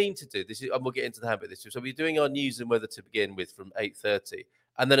 What I mean to do, this is, and we'll get into the habit this year. So we're doing our news and weather to begin with from 8:30.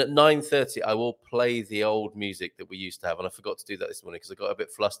 And then at 9:30, I will play the old music that we used to have. And I forgot to do that this morning because I got a bit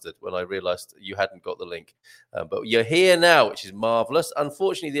flustered when I realized you hadn't got the link. But you're here now, which is marvelous.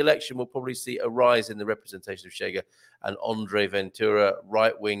 Unfortunately, the election will probably see a rise in the representation of Chega and Andre Ventura,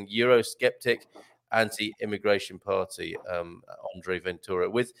 right-wing Eurosceptic, anti-immigration party, Andre Ventura.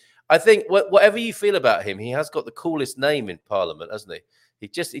 With, I think, whatever you feel about him, he has got the coolest name in Parliament, hasn't he? He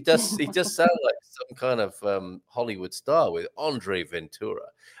does sound like some kind of Hollywood star with Andre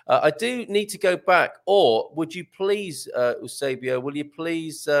Ventura. I do need to go back, or would you please, Eusebio, will you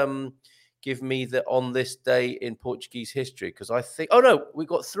please give me the on this day in Portuguese history? Because I think, oh no, we've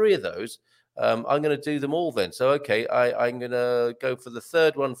got 3 of those. I'm going to do them all then. So, okay, I'm going to go for the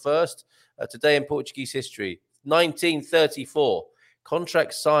third one first. Today in Portuguese history, 1934.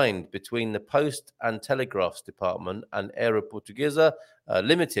 Contract signed between the Post and Telegraphs Department and Aero Portuguesa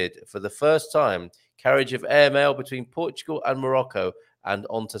Limited for the first time, carriage of airmail between Portugal and Morocco and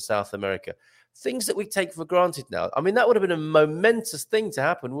on to South America. Things that we take for granted now. I mean, that would have been a momentous thing to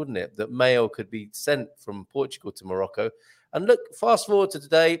happen, wouldn't it? That mail could be sent from Portugal to Morocco. And look, fast forward to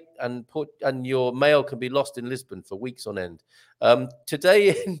today, and your mail can be lost in Lisbon for weeks on end.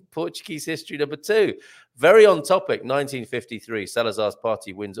 Today in Portuguese history, number 2, very on topic, 1953, Salazar's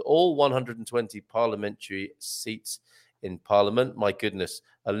party wins all 120 parliamentary seats in Parliament. My goodness,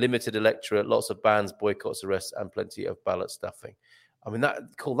 a limited electorate, lots of bans, boycotts, arrests, and plenty of ballot stuffing. I mean,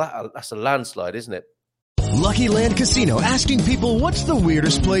 that's a landslide, isn't it? Lucky Land Casino, asking people, what's the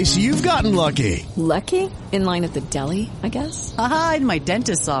weirdest place you've gotten lucky? Lucky? In line at the deli, I guess? Aha, in my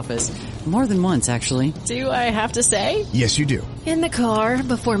dentist's office. More than once, actually. Do I have to say? Yes, you do. In the car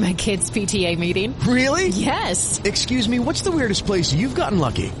before my kids' PTA meeting. Really? Yes. Excuse me, what's the weirdest place you've gotten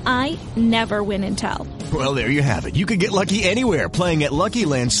lucky? I never win and tell. Well, there you have it. You can get lucky anywhere, playing at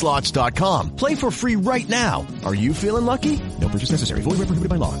LuckyLandSlots.com. Play for free right now. Are you feeling lucky? No purchase necessary. Void where prohibited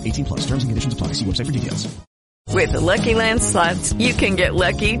by law. 18+. Terms and conditions apply. See website for details. With the Lucky Land Slots, you can get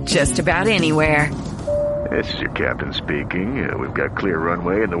lucky just about anywhere. This is your captain speaking. We've got clear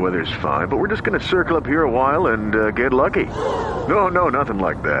runway and the weather's fine, but we're just going to circle up here a while and get lucky. No, nothing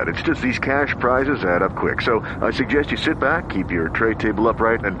like that. It's just these cash prizes add up quick. So I suggest you sit back, keep your tray table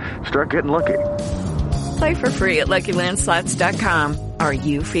upright, and start getting lucky. Play for free at LuckyLandSlots.com. Are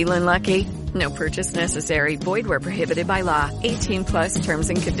you feeling lucky? No purchase necessary. Void where prohibited by law. 18+ terms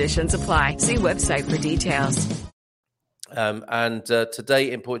and conditions apply. See website for details. And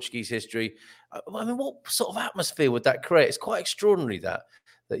today in Portuguese history, I mean, what sort of atmosphere would that create? It's quite extraordinary that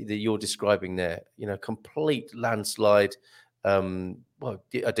you're describing there. Complete landslide,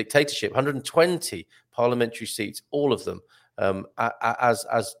 a dictatorship, 120 parliamentary seats, all of them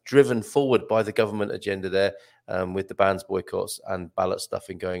as driven forward by the government agenda there, with the bans, boycotts, and ballot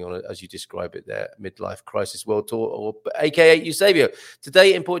stuffing going on, as you describe it there, midlife crisis world tour, or aka Eusebio.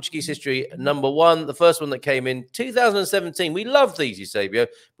 Today in Portuguese history, number one, the first one that came in 2017. We love these, Eusebio.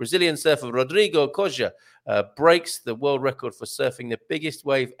 Brazilian surfer Rodrigo Coja breaks the world record for surfing the biggest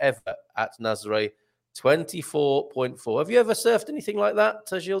wave ever at Nazaré, 24.4. Have you ever surfed anything like that,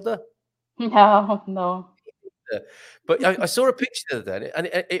 Gilda? No. But I saw a picture the other day, and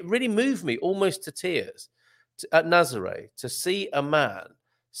it really moved me almost to tears at Nazaré to see a man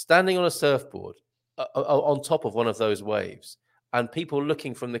standing on a surfboard on top of one of those waves, and people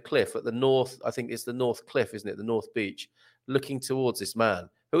looking from the cliff at the north. I think it's the North Cliff, isn't it? The North Beach, looking towards this man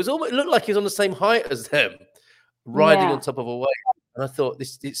who looked like he was on the same height as them, riding on top of a wave. And I thought,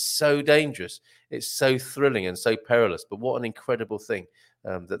 it's so dangerous. It's so thrilling and so perilous. But what an incredible thing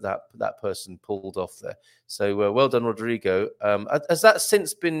that person pulled off there. So well done, Rodrigo. Has that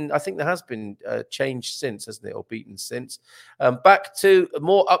since been, I think there has been changed since, hasn't it? Or beaten since. Back to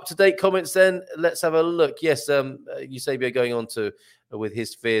more up-to-date comments then. Let's have a look. Yes, Eusebio going on to with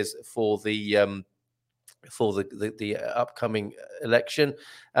his fears for the upcoming election,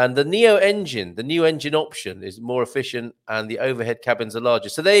 and the new engine option is more efficient, and the overhead cabins are larger.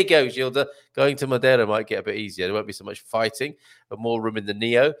 So there you go, Gilda. Going to Madeira might get a bit easier. There won't be so much fighting, but more room in the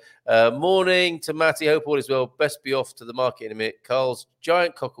Neo. Morning to Matty. Hope all is well. Best be off to the market in a minute. Carl's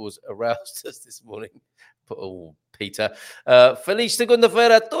giant cockles aroused us this morning. Oh, Peter. Feliz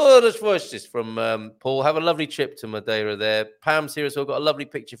segunda-feira a todos vocês from Paul. Have a lovely trip to Madeira there. Pam's here as well. Got a lovely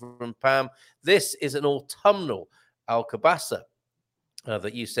picture from Pam. This is an autumnal alcabaça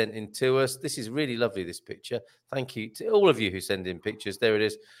that you sent in to us. This is really lovely, this picture. Thank you to all of you who send in pictures. There it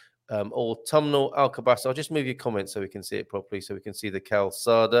is. Autumnal alcabaça. I'll just move your comments so we can see it properly, so we can see the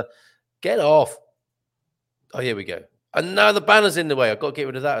calzada. Get off. Oh, here we go. And now the banner's in the way. I've got to get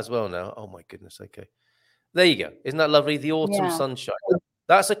rid of that as well now. Oh, my goodness. Okay. There you go. Isn't that lovely? The autumn sunshine.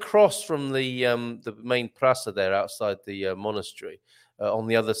 That's across from the main plaza there outside the monastery on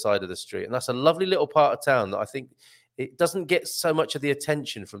the other side of the street. And that's a lovely little part of town that I think it doesn't get so much of the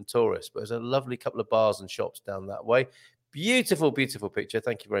attention from tourists, but there's a lovely couple of bars and shops down that way. Beautiful, beautiful picture.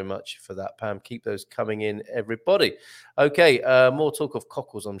 Thank you very much for that, Pam. Keep those coming in, everybody. Okay, more talk of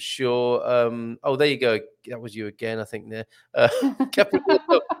cockles, I'm sure. Oh, there you go. That was you again, I think, there.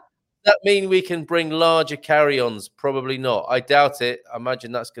 Does that mean we can bring larger carry-ons? Probably not. I doubt it. I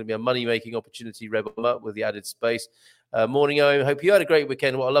imagine that's going to be a money-making opportunity, Rebel, with the added space. Morning, Owen. Hope you had a great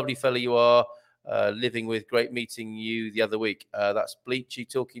weekend. What a lovely fella you are. Living with. Great meeting you the other week. That's Bleachy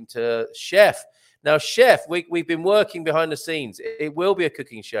talking to Chef. Now, Chef, we've been working behind the scenes. It will be a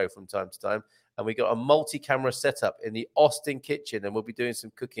cooking show from time to time. And we got a multi-camera setup in the Austin kitchen, and we'll be doing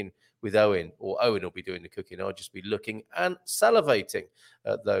some cooking with Owen, or Owen will be doing the cooking. I'll just be looking and salivating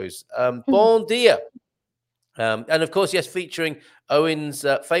at those. Bon dia. And of course, yes, featuring Owen's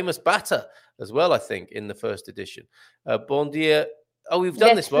famous batter as well, I think, in the first edition. Bon dia. Oh, we've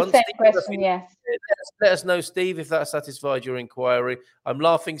done this one. Steve, question, yes. Let us know, Steve, if that satisfied your inquiry. I'm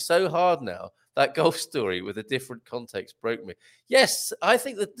laughing so hard now. That golf story with a different context broke me. Yes, I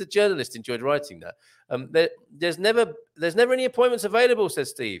think that the journalist enjoyed writing that. There's never any appointments available, says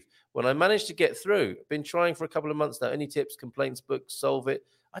Steve. When I managed to get through, been trying for a couple of months now. Any tips, complaints, books, Solve It?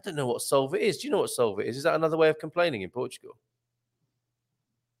 I don't know what Solve It is. Do you know what Solve It is? Is that another way of complaining in Portugal?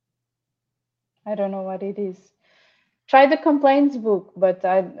 I don't know what it is. Try the complaints book, but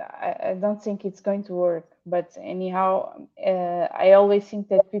I don't think it's going to work. But anyhow, I always think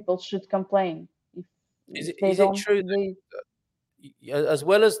that people should complain. Is it true that, as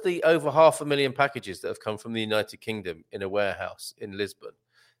well as the over 500,000 packages that have come from the United Kingdom in a warehouse in Lisbon,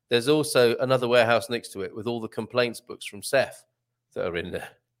 there's also another warehouse next to it with all the complaints books from Seth that are in there?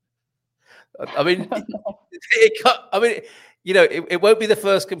 I mean, it won't be the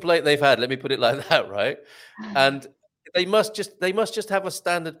first complaint they've had. Let me put it like that, right? And they must just have a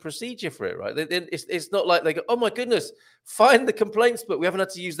standard procedure for it, right? It's not like they go, oh my goodness, find the complaints book. We haven't had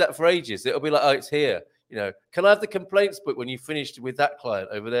to use that for ages. It'll be like, oh, it's here. Can I have the complaints book when you finished with that client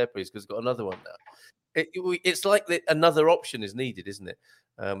over there, please? Because I've got another one now. It's like another option is needed, isn't it?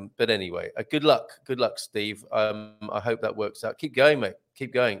 But anyway, good luck, Steve. I hope that works out. Keep going, mate.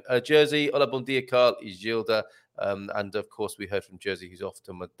 Keep going. Jersey, hola, bon dia, Carl, is Gilda. And of course, we heard from Jersey, who's off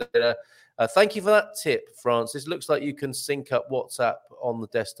to Madeira. Thank you for that tip, Francis. Looks like you can sync up WhatsApp on the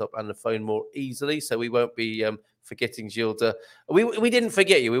desktop and the phone more easily, so we won't be forgetting Gilda. We didn't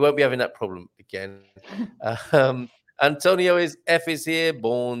forget you. We won't be having that problem again. Antonio F is here.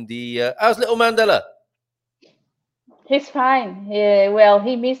 Bon dia. How's little Mandela? He's fine. Well,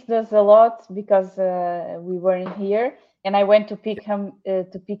 he missed us a lot because we weren't here, and I went to pick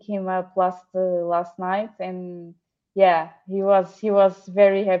him up last night, and yeah, he was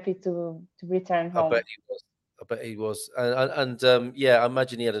very happy to return I home. bet he was. I bet he was. And yeah, I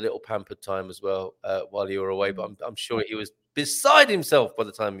imagine he had a little pampered time as well while you were away. But I'm sure he was beside himself by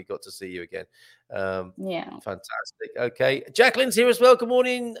the time he got to see you again. Yeah. Fantastic. Okay. Jacqueline's here as well. Good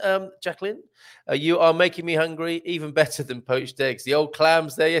morning, Jacqueline. You are making me hungry, even better than poached eggs. The old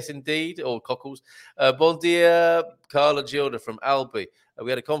clams there, yes, indeed, or cockles. Bon dia, Carla Gilda from Albi. We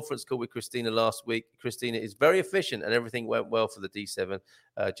had a conference call with Christina last week. Christina is very efficient and everything went well for the D7.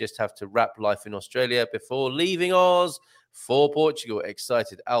 Just have to wrap life in Australia before leaving Oz for Portugal.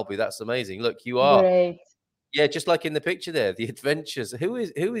 Excited. Albi, that's amazing. Look, you are. Great. Yeah, just like in the picture there, the adventures. Who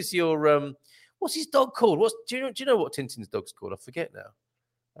is your what's his dog called? Do you know what Tintin's dog's called? I forget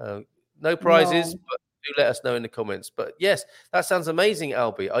now. No prizes, No. but do let us know in the comments. But yes, that sounds amazing,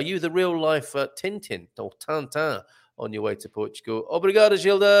 Albi. Are you the real life Tintin or Tintin on your way to Portugal? Obrigado,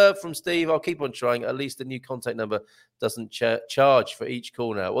 Gilda, from Steve. I'll keep on trying. At least the new contact number doesn't charge for each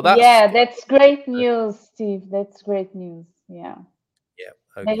call now. Well, that's great news, Steve. That's great news. Yeah. Yeah.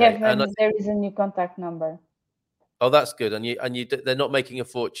 Okay. There is a new contact number. Oh, that's good. They're not making a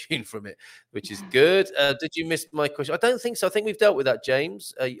fortune from it, which is good. Did you miss my question? I don't think so. I think we've dealt with that,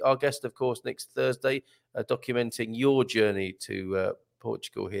 James. Our guest, of course, next Thursday, documenting your journey to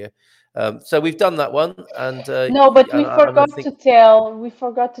Portugal here. So we've done that one. And no, but we forgot to tell. We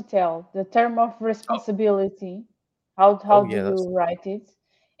forgot to tell the term of responsibility. How do you write it?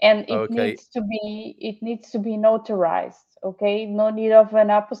 And it needs to be notarized. Okay, no need of an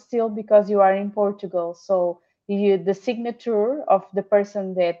apostille because you are in Portugal. So the signature of the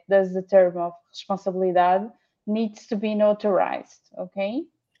person that does the term of responsabilidade needs to be notarized. Okay.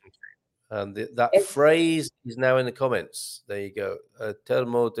 And that phrase is now in the comments. There you go.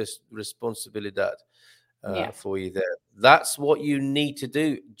 Termo de responsabilidad for you there. That's what you need to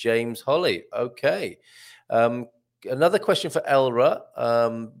do, James Holly. Okay. Another question for Elra.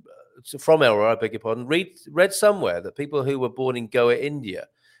 From Elra, I beg your pardon. Read somewhere that people who were born in Goa, India,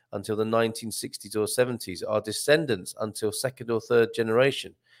 until the 1960s or 70s are descendants until second or third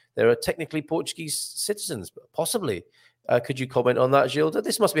generation. They are technically Portuguese citizens, but possibly. Could you comment on that, Gilda?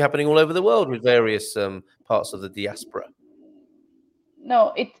 This must be happening all over the world with various parts of the diaspora.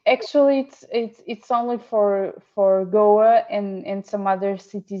 No, it's only for Goa and some other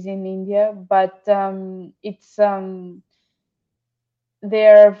cities in India, but there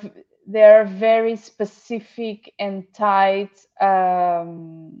are very specific and tight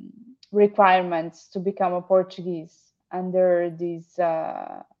requirements to become a Portuguese under these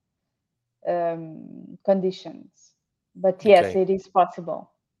conditions. But yes, it is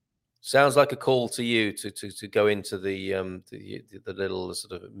possible. Sounds like a call to you to go into the little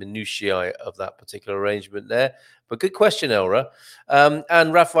sort of minutiae of that particular arrangement there. But good question, Elra.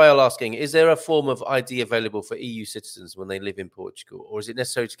 And Raphael asking, is there a form of ID available for EU citizens when they live in Portugal? Or is it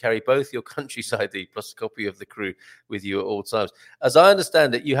necessary to carry both your country's ID plus a copy of the crew with you at all times? As I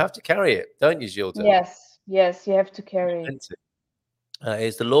understand it, you have to carry it, don't you, Gilda? Yes, you have to carry it.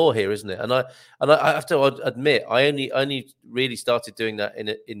 Is the law here, isn't it? And I have to admit, I only really started doing that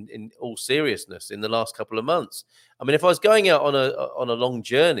in all seriousness in the last couple of months. I mean, if I was going out on a long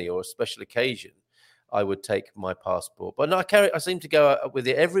journey or a special occasion, I would take my passport. But no, I seem to go out with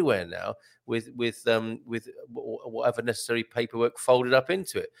it everywhere now, with whatever necessary paperwork folded up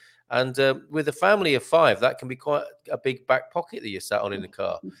into it. And with a family of 5, that can be quite a big back pocket that you sat on in the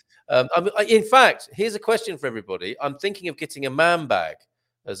car. In fact, here's a question for everybody. I'm thinking of getting a man bag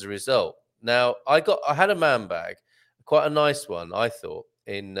as a result. Now, I had a man bag, quite a nice one, I thought,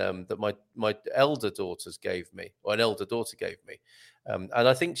 that my elder daughters gave me, or an elder daughter gave me. And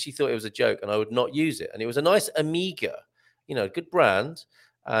I think she thought it was a joke and I would not use it. And it was a nice Amiga, good brand.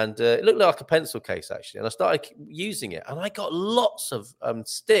 And it looked like a pencil case, actually. And I started using it. And I got lots of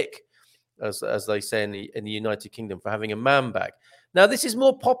stick, as they say in the United Kingdom, for having a man bag. Now, this is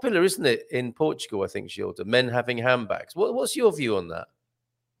more popular, isn't it, in Portugal, I think, Gilda, men having handbags. What's your view on that?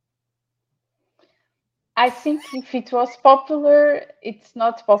 I think if it was popular, it's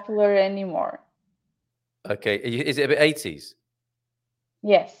not popular anymore. Okay. Is it a bit 80s?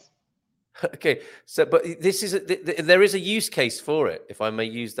 Yes. Okay, so but there is a use case for it, if I may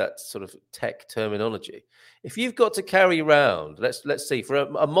use that sort of tech terminology. If you've got to carry around, let's see, for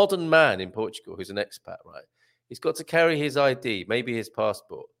a modern man in Portugal who's an expat, right? He's got to carry his ID, maybe his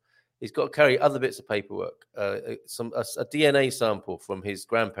passport. he's got to carry other bits of paperwork, a DNA sample from his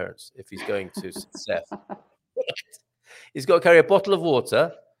grandparents if he's going to Seth. He's got to carry a bottle of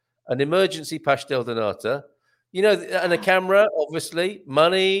water, an emergency pastel de nata, and a camera, obviously,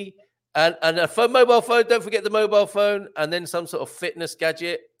 money, and a mobile phone. Don't forget the mobile phone, and then some sort of fitness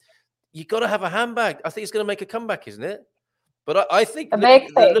gadget. You got to have a handbag. I think it's going to make a comeback, isn't it? But I think a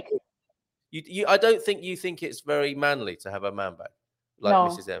backpack. I don't think you think it's very manly to have a man bag like No.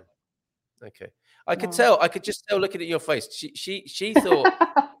 Mrs. M. Okay, I could tell. I could just tell looking at your face. She thought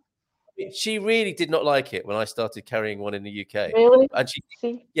she really did not like it when I started carrying one in the UK. Really? And she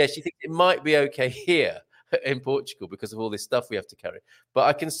thinks it might be okay here in Portugal because of all this stuff we have to carry. But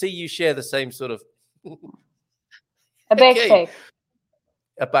I can see you share the same sort of a backpack.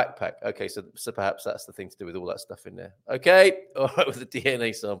 A backpack. Okay, so perhaps that's the thing to do with all that stuff in there. Okay, all right, with the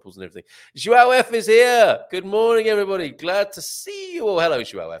DNA samples and everything. Joao F is here. Good morning, everybody. Glad to see you all. Hello,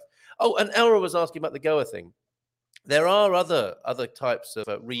 Joao F. Oh, and Elra was asking about the Goa thing. There are other types of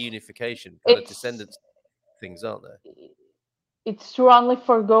reunification, kind of descendants things, aren't there? It's true only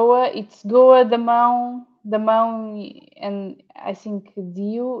for Goa. It's Goa, Damão, and I think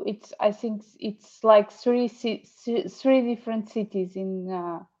Diu. I think it's like three different cities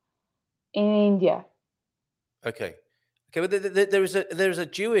in India. Okay, but there is a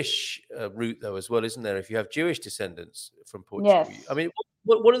Jewish route though as well, isn't there? If you have Jewish descendants from Portugal, yes. I mean,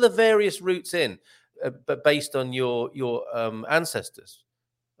 what are the various routes in, but based on your ancestors?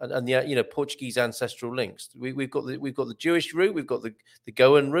 And the Portuguese ancestral links. We've got the Jewish route, we've got the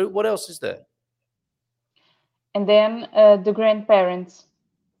Goan route. What else is there? And then the grandparents.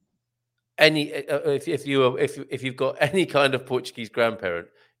 If you've got any kind of Portuguese grandparent,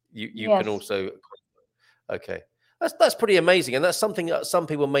 you can also. Okay, that's pretty amazing, and that's something that some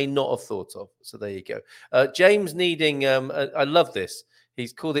people may not have thought of. So there you go. James needing. I love this.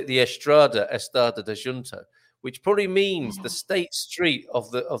 He's called it the Estrada da Junta, which probably means the state street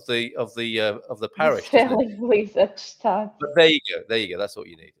of the parish. But there you go. That's what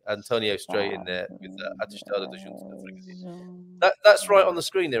you need. Antonio straight in there with Estrada da Junta. That's right on the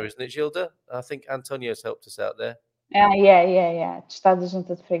screen there, isn't it, Gilda? I think Antonio's helped us out there. Yeah. Estrada da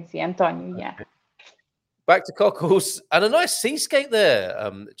Junta de Freguesia. Antonio, yeah. Back to cockles and a nice seascape there,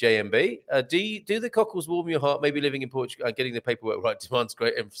 JMB. Do the cockles warm your heart? Maybe living in Portugal and getting the paperwork right demands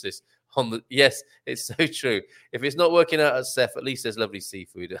great emphasis on the. Yes, it's so true. If it's not working out at Seth, at least there's lovely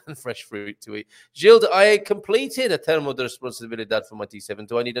seafood and fresh fruit to eat. Gilda, I completed a termo de responsabilidad for my T7.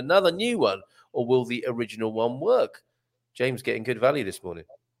 Do I need another new one, or will the original one work? James getting good value this morning.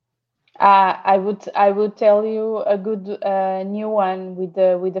 I would tell you a good new one with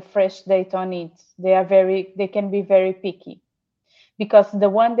the fresh date on it. They can be very picky, because the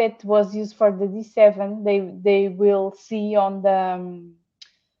one that was used for the D7 they will see on the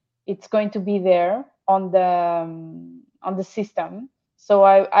it's going to be there on the system. So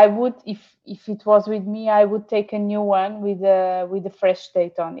I would, if it was with me, I would take a new one with the fresh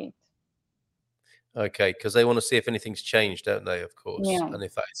date on it. Okay, because they want to see if anything's changed, don't they? Of course, yeah. And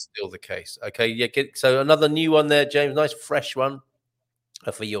if that is still the case. Okay, yeah. So another new one there, James. Nice fresh one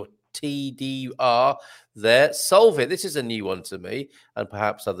for your TDR there. Solve it. This is a new one to me, and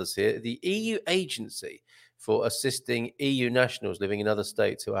perhaps others here. The EU agency for assisting EU nationals living in other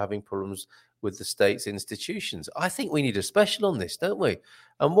states who are having problems with the state's institutions. I think we need a special on this, don't we?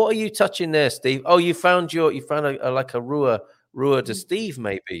 And what are you touching there, Steve? Oh, you found like a Rua de Steve,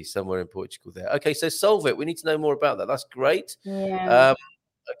 maybe somewhere in Portugal there. Okay, so solve it. We need to know more about that. That's great. Yeah.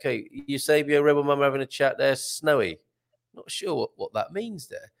 Okay, Eusebio, Rebel Mum having a chat there. Snowy. Not sure what that means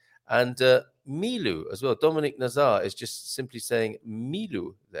there. And Milu as well. Dominic Nazar is just simply saying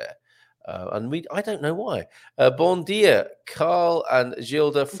Milu there. And I don't know why. Bon dia, Carl and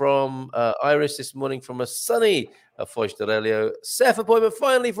Gilda from Iris this morning from a sunny Foz de Relio. Seth appointment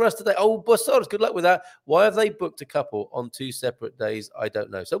finally for us today. Oh, Bossors, good luck with that. Why have they booked a couple on 2 separate days? I don't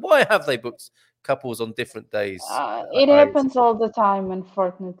know. So why have they booked couples on different days? It happens all the time,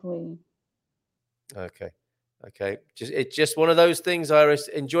 unfortunately. Okay. It's just one of those things, Iris.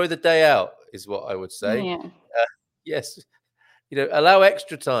 Enjoy the day out is what I would say. Yeah. Yes. Allow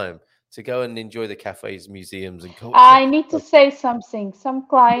extra time to go and enjoy the cafes, museums, and culture. I need to say something. Some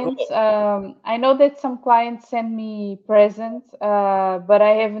clients, I know that some clients send me presents, but I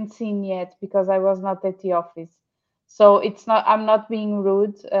haven't seen yet because I was not at the office. So it's not. I'm not being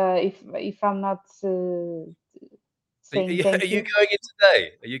rude. If I'm not saying thank you. Are you going in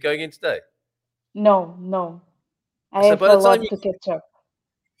today? Are you going in today? No. I have a lot to catch up.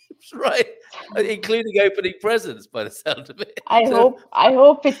 Right, including opening presents by the sound of it. I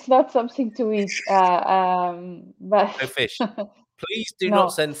hope it's not something to eat. But no fish. Please do not No.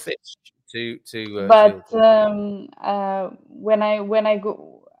 send fish to But Gilda. when I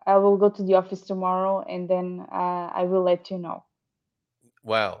go, I will go to the office tomorrow, and then I will let you know.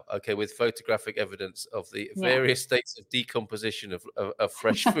 Wow. Okay, with photographic evidence of the Yeah. various states of decomposition of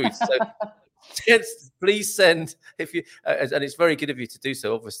fresh foods. So, yes, please send if you and it's very good of you to do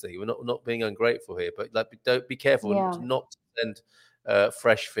so. Obviously, we're not being ungrateful here, but like, don't be careful Yeah. not to send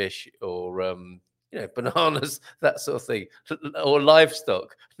fresh fish or bananas, that sort of thing, or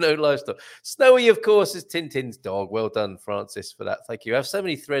livestock. No livestock. Snowy, of course, is Tintin's dog. Well done, Francis, for that. Thank you. I have so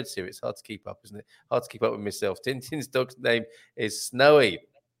many threads here; it's hard to keep up, isn't it? Hard to keep up with myself. Tintin's dog's name is Snowy.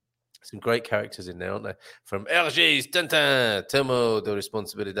 Some great characters in there, aren't there? From Hergé's Tintin, Tomo de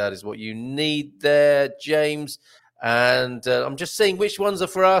Responsabilidad is what you need there, James. And I'm just saying which ones are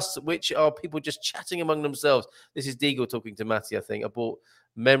for us, which are people just chatting among themselves. This is Deagle talking to Matty, I think. I bought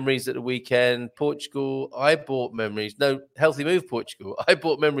memories at the weekend. Portugal, I bought memories. No, Healthy Move Portugal. I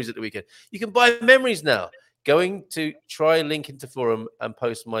bought memories at the weekend. You can buy memories now. Going to try link into forum and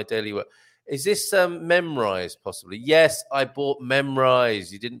post my daily work. Is this Memrise, possibly? Yes, I bought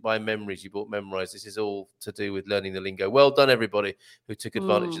Memrise. You didn't buy memories, you bought Memrise. This is all to do with learning the lingo. Well done, everybody who took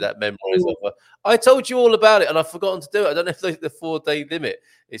advantage of that Memrise offer. I told you all about it, and I've forgotten to do it. I don't know if the 4-day limit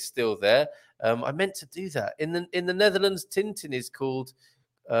is still there. I meant to do that. In the Netherlands, Tintin is called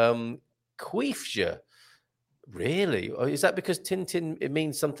Queefje. Really? Or is that because Tintin, it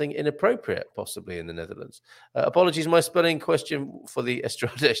means something inappropriate, possibly, in the Netherlands? Apologies, my spelling question for the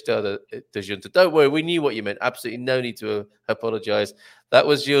Estrada de Junta. Don't worry, we knew what you meant. Absolutely no need to apologize. That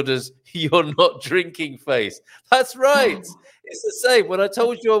was Gilda's "you're not drinking" face. That's right. It's the same. When I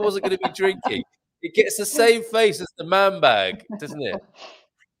told you I wasn't going to be drinking, it gets the same face as the man bag, doesn't it?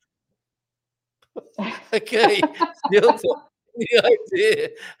 Okay, Gilda, the idea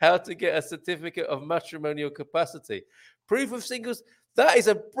how to get a certificate of matrimonial capacity. Proof of singles, that is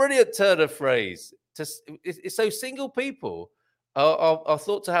a brilliant turn of phrase. So single people are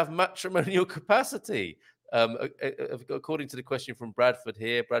thought to have matrimonial capacity. According to the question from Bradford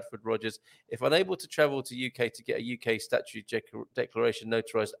here, Bradford Rogers, if unable to travel to UK to get a UK statutory declaration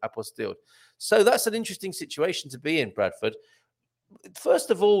notarized apostilled. So that's an interesting situation to be in, Bradford.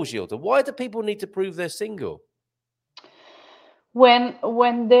 First of all, Gilda, why do people need to prove they're single?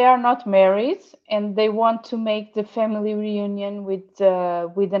 When they are not married and they want to make the family reunion with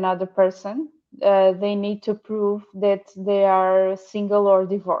another person, they need to prove that they are single or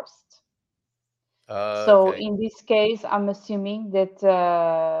divorced. So Okay. in this case, I'm assuming that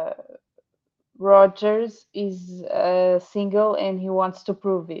Rogers is single and he wants to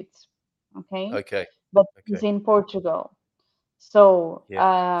prove it. Okay. Okay. But he's in Portugal. So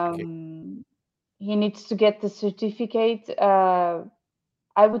Yeah. he needs to get the certificate.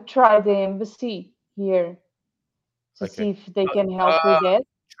 I would try the embassy here to see if they can help with that.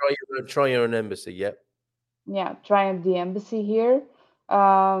 Try your own embassy, yep. Yeah, try the embassy here.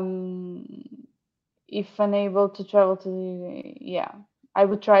 If unable to travel to I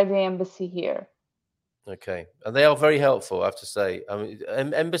would try the embassy here. Okay. And they are very helpful, I have to say. I mean,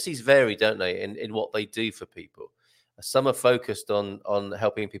 embassies vary, don't they, in what they do for people. Some are focused on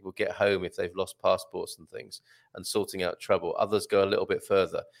helping people get home if they've lost passports and things and sorting out trouble. Others go a little bit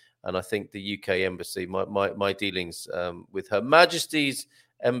further. And I think the UK embassy, my dealings with Her Majesty's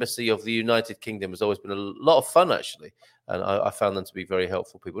Embassy of the United Kingdom has always been a lot of fun, actually. And I found them to be very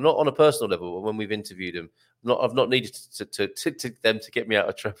helpful people, not on a personal level, but when we've interviewed them. I've not needed to them to get me out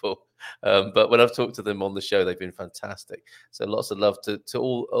of trouble. But when I've talked to them on the show, they've been fantastic. So lots of love to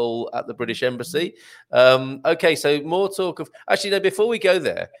all at the British Embassy. Okay, so more talk of... Actually, no, before we go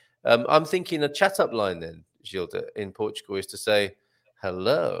there, I'm thinking a chat-up line then, Gilda, in Portugal is to say,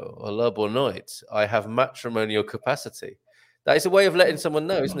 hello, boa noite. I have matrimonial capacity. That is a way of letting someone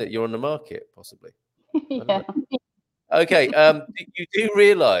know, isn't it? You're on the market, possibly. Yeah. Okay, you do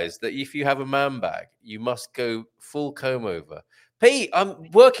realise that if you have a man bag, you must go full comb over. Pete, I'm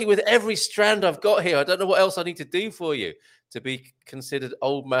working with every strand I've got here. I don't know what else I need to do for you to be considered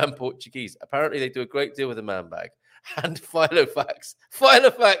old man Portuguese. Apparently, they do a great deal with a man bag. And Filofax.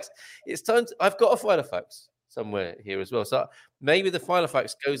 It's time I've got a Filofax somewhere here as well. So maybe the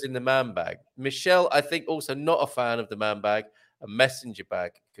Filofax goes in the man bag. Michelle, I think, also not a fan of the man bag. A messenger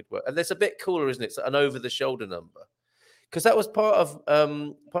bag could work. And that's a bit cooler, isn't it? It's an over-the-shoulder number. Because that was part of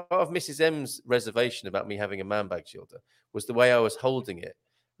Mrs. M's reservation about me having a man bag, Gilda, was the way I was holding it.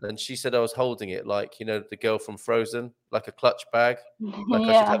 And she said I was holding it like, the girl from Frozen, like a clutch bag, like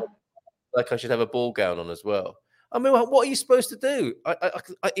Yeah. I should have a ball gown on as well. I mean, what are you supposed to do?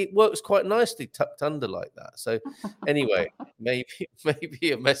 It works quite nicely tucked under like that. So anyway,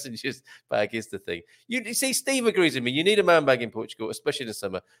 maybe a messenger's bag is the thing. You see, Steve agrees with me. You need a man bag in Portugal, especially in the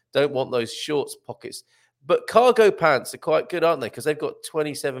summer. Don't want those shorts pockets. But cargo pants are quite good, aren't they? Because they've got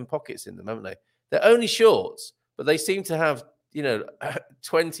 27 pockets in them, haven't they? They're only shorts, but they seem to have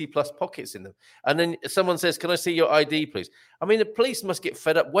 20 plus pockets in them. And then someone says, "Can I see your ID, please?" I mean, the police must get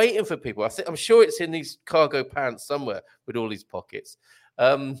fed up waiting for people. I'm sure it's in these cargo pants somewhere with all these pockets.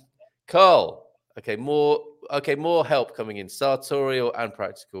 Carl, more help coming in. Sartorial and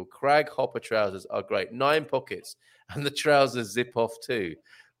practical. Crag hopper trousers are great. 9 pockets, and the trousers zip off too,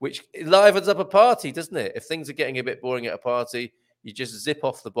 which livens up a party, doesn't it? If things are getting a bit boring at a party, you just zip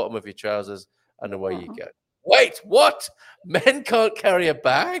off the bottom of your trousers and away you go. Wait, what? Men can't carry a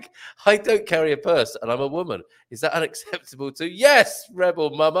bag? I don't carry a purse, and I'm a woman. Is that unacceptable too? Yes,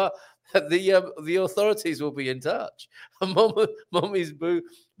 rebel mama. The authorities will be in touch. Mommy's boo.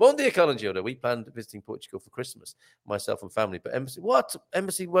 Bon dia, Carl and Gilda. We planned visiting Portugal for Christmas, myself and family. But embassy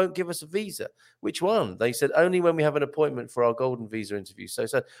won't give us a visa. Which one? They said only when we have an appointment for our golden visa interview. So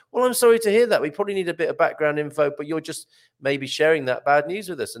well, I'm sorry to hear that. We probably need a bit of background info, but you're just maybe sharing that bad news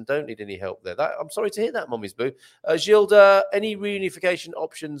with us and don't need any help there. I'm sorry to hear that, Mommy's boo. Gilda, any reunification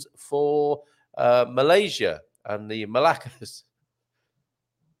options for Malaysia and the Malaccas?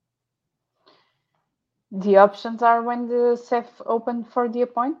 The options are when the CEF open for the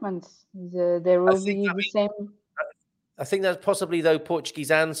appointments. There will be the same. I think that's possibly though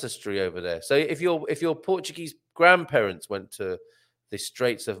Portuguese ancestry over there. So if your Portuguese grandparents went to the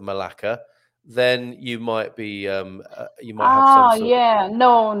Straits of Malacca, then you might be you might have some sort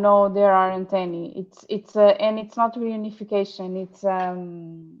No, there aren't any. It's and it's not reunification. It's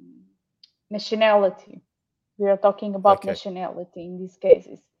nationality. We are talking about nationality in these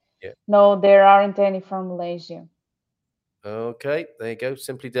cases. Yeah. No, there aren't any from Malaysia. Okay, there you go.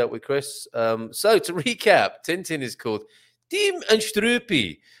 Simply dealt with Chris. So to recap, Tintin is called Tim and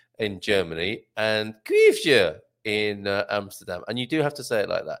Struppi in Germany and Kuifje in Amsterdam. And you do have to say it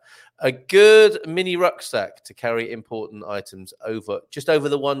like that. A good mini rucksack to carry important items just over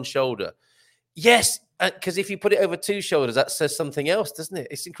the one shoulder. Yes, because if you put it over 2 shoulders, that says something else, doesn't it?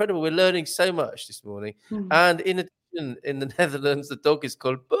 It's incredible. We're learning so much this morning. Mm-hmm. And in the Netherlands, the dog is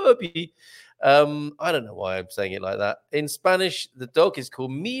called Bobby. I don't know why I'm saying it like that. In Spanish, the dog is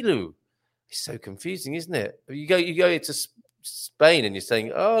called Milu. It's so confusing, isn't it? You go to Spain and you're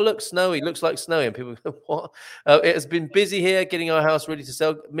saying, "Oh, look, snowy. Looks like snowy." And people go, "What?" It has been busy here, getting our house ready to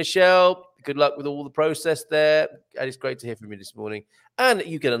sell. Michelle, good luck with all the process there. And it's great to hear from you this morning. And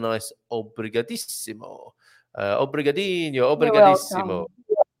you get a nice obrigadissimo, obrigadissimo.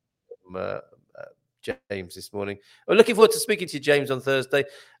 James this morning. We're looking forward to speaking to you, James, on Thursday.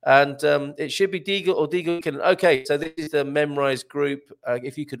 And it should be Deagle or Deagle. Okay, so this is the memorized group.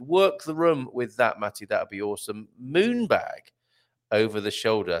 If you could work the room with that, Matty, that would be awesome. Moon bag over the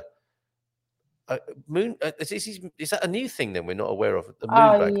shoulder. Is that a new thing then we're not aware of? The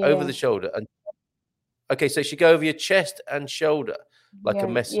moon bag over the shoulder. And okay, so it should go over your chest and shoulder like a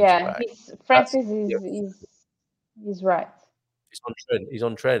messenger bag. Francis is right. He's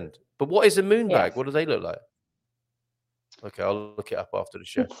on trend. But what is a moon bag? What do they look like? Okay, I'll look it up after the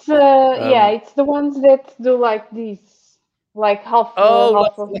show. It's it's the ones that do like this, like half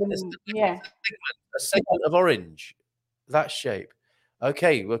of the moon. Yeah, a segment of orange, that shape.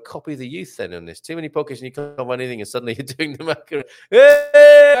 Okay, we'll copy the youth then on this. Too many pockets and you can't find anything, and suddenly you're doing the macaroni.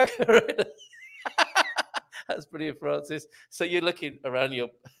 Hey, macaroni. That's brilliant, Francis. So you're looking around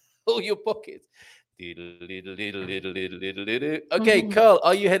all your pockets. Okay, Carl,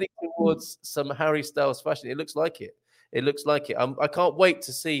 are you heading towards some Harry Styles fashion? It looks like it. I can't wait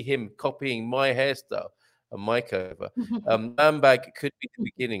to see him copying my hairstyle and my cover. Man bag could be the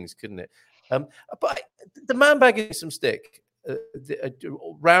beginnings, couldn't it? But the man bag is some stick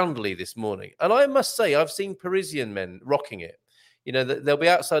roundly this morning. And I must say, I've seen Parisian men rocking it. You know, they'll be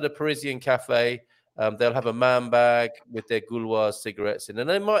outside a Parisian cafe. They'll have a man bag with their Gauloise cigarettes in, and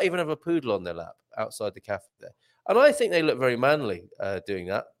they might even have a poodle on their lap outside the cafe there. And I think they look very manly doing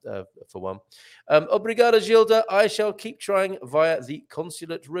that, for one. Obrigado, Gilda. I shall keep trying via the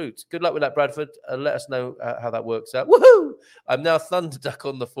consulate route. Good luck with that, Bradford. Let us know how that works out. Woohoo! I'm now Thunderduck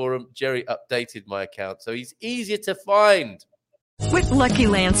on the forum. Jerry updated my account, so he's easier to find. With Lucky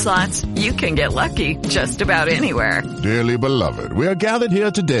Land Slots, you can get lucky just about anywhere. Dearly beloved, we are gathered here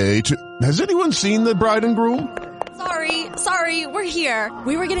today to... Has anyone seen the bride and groom? Sorry, we're here.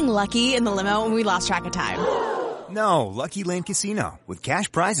 We were getting lucky in the limo and we lost track of time. No, Lucky Land Casino, with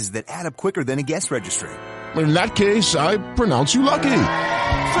cash prizes that add up quicker than a guest registry. In that case, I pronounce you lucky.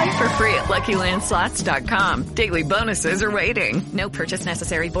 Play for free at LuckyLandSlots.com. Daily bonuses are waiting. No purchase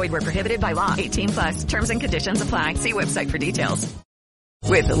necessary. Void where prohibited by law. 18+. Terms and conditions apply. See website for details.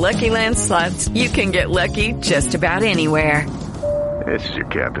 With the Lucky Land Slots, you can get lucky just about anywhere. This is your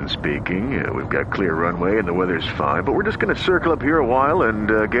captain speaking. We've got clear runway and the weather's fine, but we're just going to circle up here a while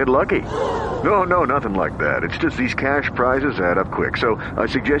and get lucky. No, nothing like that. It's just these cash prizes add up quick. So I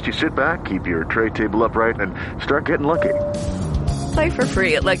suggest you sit back, keep your tray table upright, and start getting lucky. Play for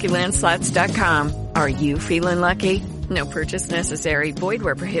free at LuckyLandSlots.com. Are you feeling lucky? No purchase necessary. Void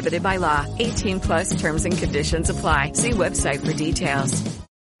where prohibited by law. 18+ terms and conditions apply. See website for details.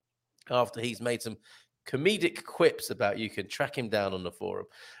 After he's made some comedic quips about you can track him down on the forum.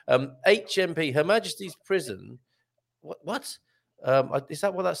 HMP, Her Majesty's Prison. What? Is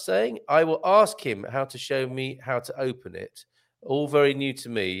that what that's saying? I will ask him how to show me how to open it. All very new to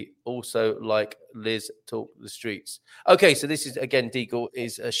me. Also, like Liz talk the streets. Okay, so this is, again, Deagle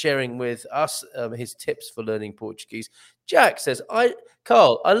is sharing with us his tips for learning Portuguese. Jack says,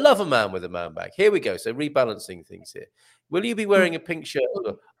 Carl, I love a man with a man bag. Here we go. So rebalancing things here. Will you be wearing a pink shirt?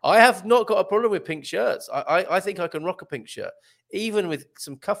 I have not got a problem with pink shirts. I think I can rock a pink shirt, even with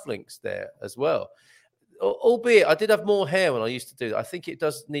some cufflinks there as well. Albeit, I did have more hair when I used to do that. I think it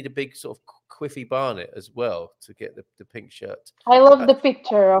does need a big sort of quiffy barnet as well to get the pink shirt. I love the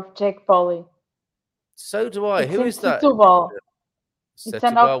picture of Jake Pauli. So do I. Who is that? It's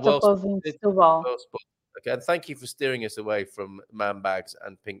an octopus in Setúbal. Okay, and thank you for steering us away from man bags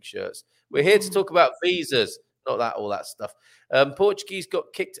and pink shirts. We're here to talk about visas, not all that stuff. Portuguese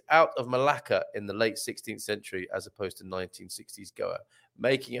got kicked out of Malacca in the late 16th century as opposed to 1960s Goa,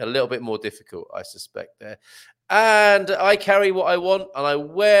 making it a little bit more difficult, I suspect, there. And I carry what I want and I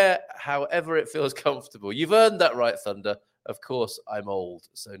wear however it feels comfortable. You've earned that right, Thunder. Of course, I'm old,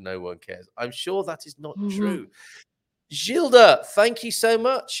 so no one cares. I'm sure that is not true. Gilda, thank you so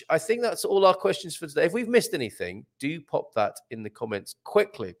much. I think that's all our questions for today. If we've missed anything, do pop that in the comments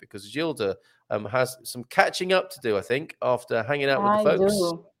quickly because Gilda has some catching up to do, I think, after hanging out with the folks. I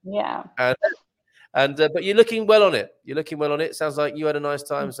do, yeah. But you're looking well on it. You're looking well on it. Sounds like you had a nice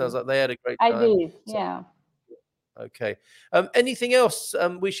time. Sounds like they had a great time. I did, yeah. Okay. Anything else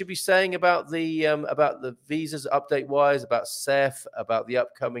we should be saying about the visas update wise, about CEF, about the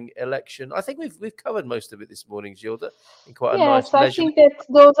upcoming election? I think we've covered most of it this morning, Gilda. In quite a nice I think that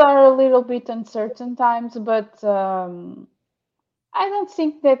those are a little bit uncertain times, but I don't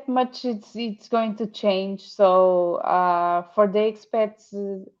think that much it's going to change. So for the expats,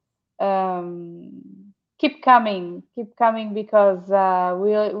 keep coming because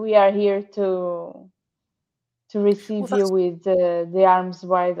we are here to receive you with the arms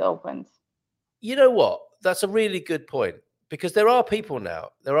wide open. You know what? That's a really good point because there are people now,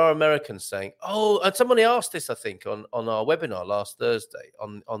 there are Americans saying, oh, and somebody asked this, I think, on our webinar last Thursday,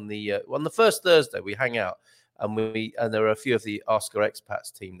 on the first Thursday we hang out and there are a few of the Ask Our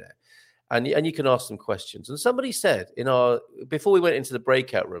Expats team there. And you can ask them questions. And somebody said before we went into the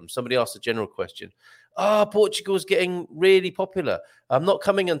breakout room, somebody asked a general question. Portugal's getting really popular. I'm not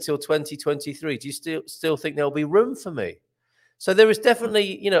coming until 2023. Do you still think there'll be room for me? So there is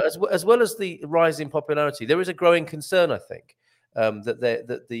definitely, as well as the rise in popularity, there is a growing concern, I think,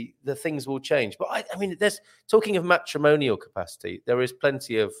 that the things will change. But I mean, there's talking of matrimonial capacity. There is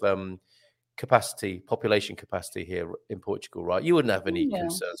plenty of population capacity here in Portugal, right? You wouldn't have any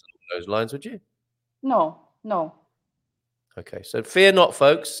concerns along those lines, would you? No. Okay, so fear not,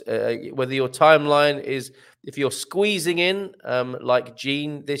 folks. Whether your timeline is, if you're squeezing in like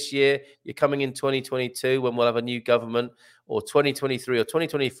Jean this year, you're coming in 2022 when we'll have a new government, or 2023 or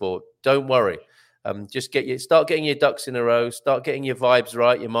 2024, don't worry. Just start getting your ducks in a row, start getting your vibes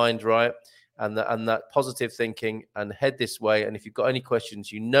right, your mind right, and that positive thinking, and head this way. And if you've got any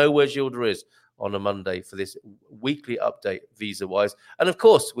questions, you know where Gilda is on a Monday for this weekly update visa-wise. And of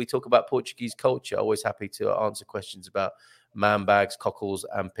course, we talk about Portuguese culture. Always happy to answer questions about man bags, cockles,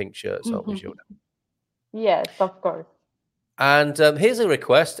 and pink shirts, aren't we, Gilda? Yes, of course. And here's a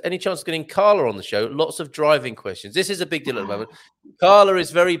request. Any chance of getting Carla on the show? Lots of driving questions. This is a big deal at the moment. Carla is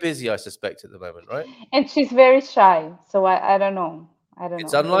very busy, I suspect, at the moment, right? And she's very shy, so I don't know.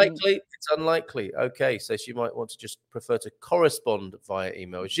 It's unlikely. It's unlikely. Okay, so she might want to just prefer to correspond via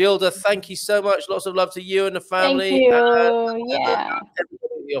email. Gilda, thank you so much. Lots of love to you and the family. Thank you.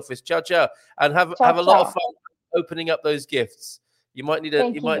 Everybody in the office. Ciao, ciao. And have a lot of fun opening up those gifts. You might need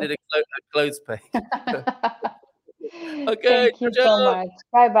a clothes peg. Okay. Thank you so much.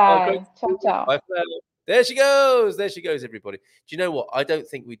 Bye bye. Okay. Ciao, ciao. Bye for now. There she goes. There she goes, everybody. Do you know what? I don't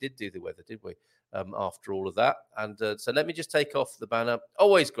think we did do the weather, did we? After all of that. And so let me just take off the banner.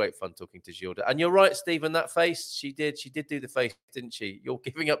 Always great fun talking to Gilda. And you're right, Stephen, that face, she did do the face, didn't she? You're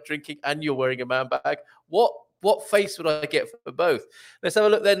giving up drinking and you're wearing a man bag. What face would I get for both? Let's have a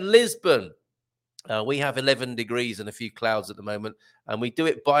look then. Lisbon. We have 11 degrees and a few clouds at the moment, and we do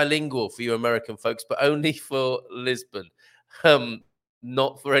it bilingual for you American folks, but only for Lisbon,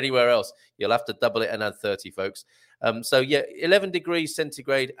 not for anywhere else. You'll have to double it and add 30, folks. So, yeah, 11 degrees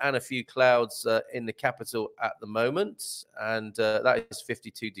centigrade and a few clouds in the capital at the moment, and that is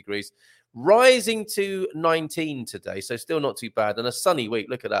 52 degrees. Rising to 19 today, so still not too bad, and a sunny week.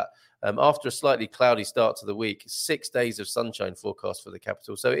 Look at that. After a slightly cloudy start to the week, 6 days of sunshine forecast for the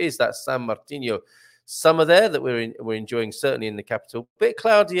capital. So it is that San Martino summer there that we're enjoying, certainly in the capital. Bit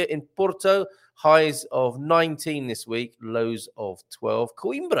cloudier in Porto, highs of 19 this week, lows of 12.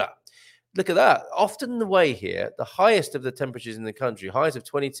 Coimbra, look at that. Often the way here, the highest of the temperatures in the country, highs of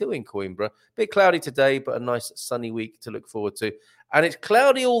 22 in Coimbra. Bit cloudy today, but a nice sunny week to look forward to. And it's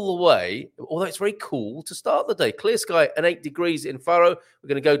cloudy all the way, although it's very cool to start the day. Clear sky and 8 degrees in Faro. We're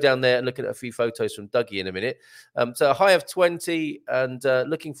going to go down there and look at a few photos from Dougie in a minute. So a high of 20 and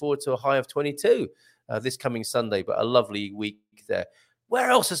looking forward to a high of 22 this coming Sunday, but a lovely week there. Where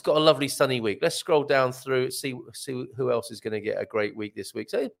else has got a lovely sunny week? Let's scroll down through, see who else is going to get a great week this week.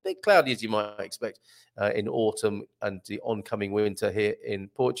 So a bit cloudy as you might expect in autumn and the oncoming winter here in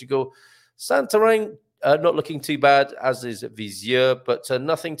Portugal. Santarém, not looking too bad, as is Viseu, but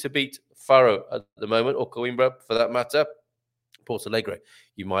nothing to beat Faro at the moment, or Coimbra for that matter. Porto Alegre,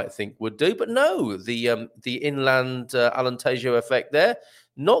 you might think would do, but no, the inland Alentejo effect there,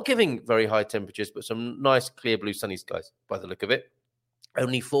 not giving very high temperatures, but some nice clear blue sunny skies by the look of it.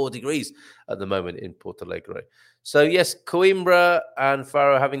 Only 4 degrees at the moment in Porto Alegre. So yes, Coimbra and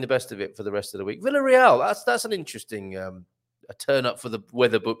Faro having the best of it for the rest of the week. Villarreal, that's an interesting a turn up for the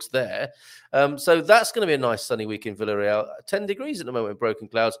weather books there. So that's going to be a nice sunny week in Villarreal. 10 degrees at the moment with broken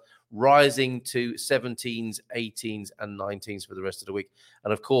clouds, rising to 17s, 18s and 19s for the rest of the week.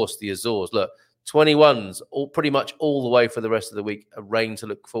 And of course, the Azores, look, 21s, pretty much all the way for the rest of the week. A rain to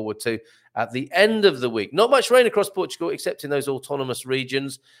look forward to at the end of the week. Not much rain across Portugal, except in those autonomous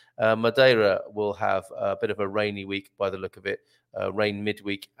regions. Madeira will have a bit of a rainy week by the look of it. Rain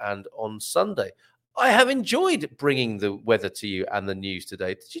midweek and on Sunday. I have enjoyed bringing the weather to you and the news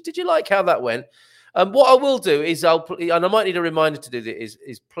today. Did you like how that went? What I will do is and I might need a reminder to do this,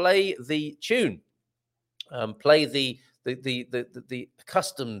 is play the tune. Play the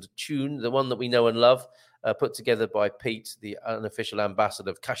accustomed tune, the one that we know and love, put together by Pete, the unofficial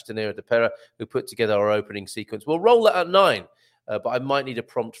ambassador of Castanheira de Pera, who put together our opening sequence. We'll roll that at 9. But I might need a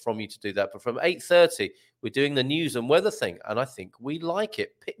prompt from you to do that. But from 8:30, we're doing the news and weather thing, and I think we like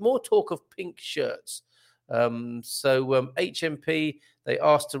it. More talk of pink shirts. HMP, they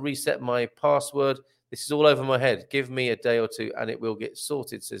asked to reset my password. This is all over my head. Give me a day or two, and it will get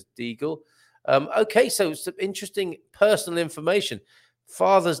sorted, says Deagle. Okay, so some interesting personal information.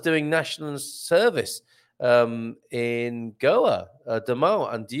 Father's doing national service in Goa,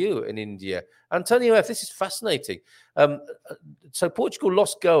 Damal and Diu in India. Antonio F., this is fascinating. So Portugal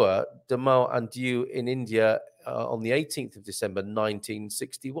lost Goa, Damal and Diu in India on the 18th of December,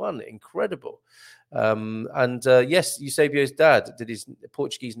 1961. Incredible. Yes, Eusebio's dad did his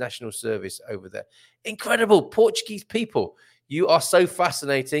Portuguese national service over there. Incredible. Portuguese people. You are so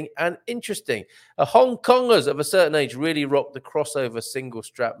fascinating and interesting. Hong Kongers of a certain age really rock the crossover single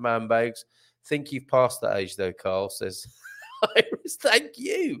strap man bags. Think you've passed that age, though, Carl, says Iris. Thank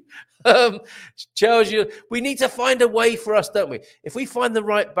you. Charles, we need to find a way for us, don't we? If we find the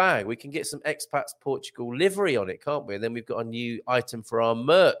right bag, we can get some Expats Portugal livery on it, can't we? And then we've got a new item for our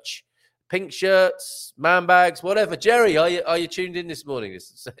merch. Pink shirts, man bags, whatever. Jerry, are you tuned in this morning?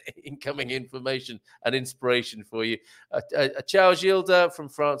 This is incoming information and inspiration for you. Ciao, Gilda from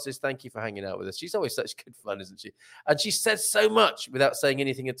Francis. Thank you for hanging out with us. She's always such good fun, isn't she? And she says so much without saying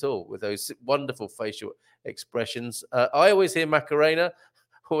anything at all with those wonderful facial expressions. I always hear Macarena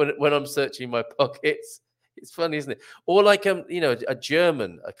when I'm searching my pockets. It's funny, isn't it? Or like a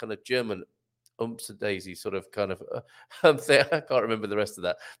German, a kind of German umps and daisy sort of kind of thing. I can't remember the rest of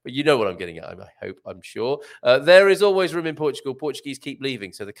that, but you know what I'm getting at, I'm sure. There is always room in Portugal. Portuguese keep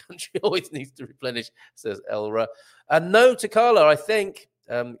leaving, so the country always needs to replenish, says Elra. And no to Carla, I think.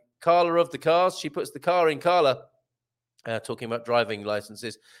 Carla of the cars, she puts the car in Carla. Talking about driving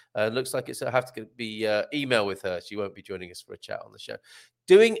licenses. Looks like I have to be email with her. She won't be joining us for a chat on the show.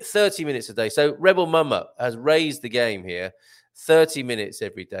 Doing 30 minutes a day. So Rebel Mama has raised the game here. 30 minutes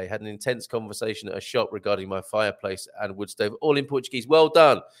every day. Had an intense conversation at a shop regarding my fireplace and wood stove, all in Portuguese. Well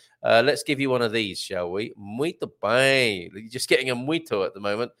done. Let's give you one of these, shall we? Muito bem. You're just getting a muito at the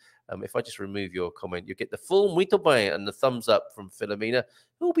moment. If I just remove your comment, you get the full muito bem and the thumbs up from Philomena,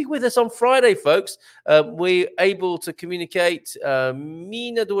 who will be with us on Friday, folks. We're able to communicate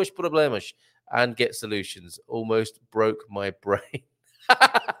mina duas problemas and get solutions. Almost broke my brain.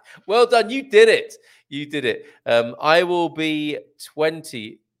 Well done. You did it. You did it. I will be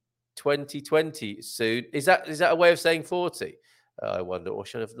 2020 soon. Is that a way of saying 40? I wonder, or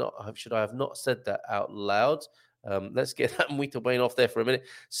should I have not said that out loud? Let's get that muito bem off there for a minute.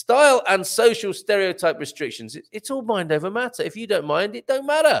 Style and social stereotype restrictions. It's all mind over matter. If you don't mind, it don't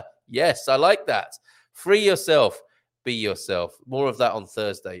matter. Yes, I like that. Free yourself. Be yourself. More of that on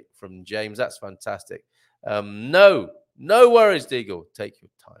Thursday from James. That's fantastic. No worries, Deagle. Take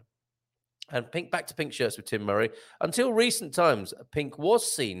your time. And back to pink shirts with Tim Murray. Until recent times, pink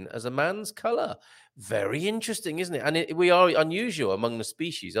was seen as a man's colour. Very interesting, isn't it? And we are unusual among the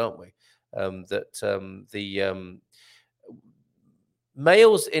species, aren't we? The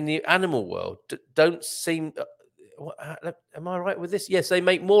males in the animal world don't seem... am I right with this? Yes, they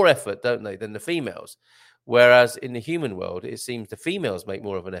make more effort, don't they, than the females. Whereas in the human world, it seems the females make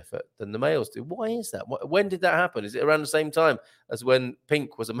more of an effort than the males do. Why is that? When did that happen? Is it around the same time as when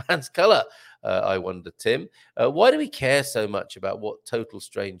pink was a man's colour? I wonder, Tim. Why do we care so much about what total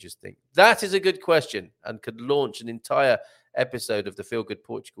strangers think? That is a good question and could launch an entire episode of the Feel Good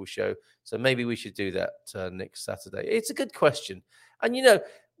Portugal show. So maybe we should do that next Saturday. It's a good question. And,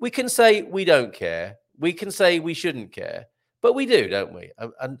 we can say we don't care. We can say we shouldn't care. But we do, don't we?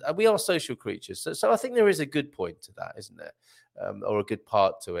 And we are social creatures. So I think there is a good point to that, isn't there? Or a good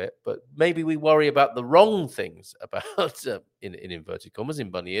part to it. But maybe we worry about the wrong things about, in inverted commas,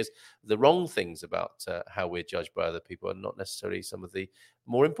 in bunny ears, the wrong things about how we're judged by other people and not necessarily some of the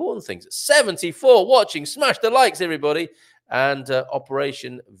more important things. 74 watching. Smash the likes, everybody. And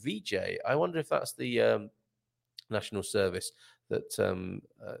Operation VJ. I wonder if that's the national service that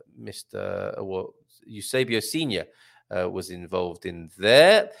Mr. Eusebio Senior was involved in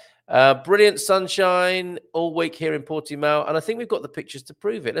there. Brilliant sunshine all week here in Portimao, and I think we've got the pictures to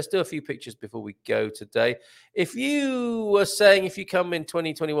prove it. Let's do a few pictures before we go today. If you were saying if you come in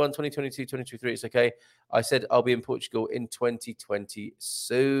 2021, 2022, 2023, it's okay. I said I'll be in Portugal in 2020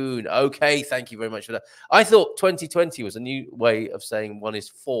 soon. Okay, thank you very much for that. I thought 2020 was a new way of saying one is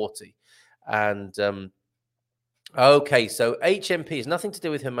 40. And okay, so HMP is nothing to do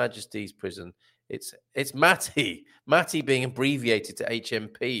with Her Majesty's Prison. It's Matty being abbreviated to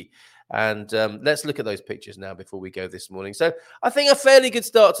HMP. And let's look at those pictures now before we go this morning. So I think a fairly good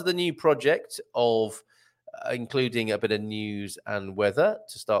start to the new project of including a bit of news and weather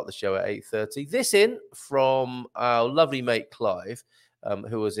to start the show at 8:30. This in from our lovely mate Clive,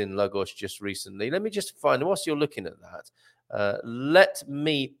 who was in Lagos just recently. Let me just find, whilst you're looking at that, let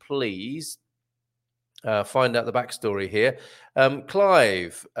me please... find out the backstory here.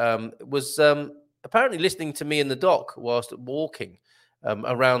 Clive was apparently listening to me in the dock whilst walking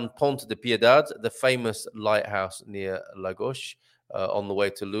around Ponte de Piedade, the famous lighthouse near Lagos, on the way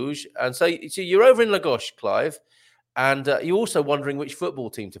to Luz. And so you're over in Lagos, Clive, and you're also wondering which football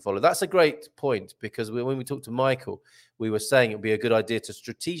team to follow. That's a great point, because when we talked to Michael, we were saying it would be a good idea to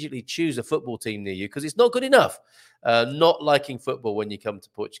strategically choose a football team near you, because it's not good enough not liking football when you come to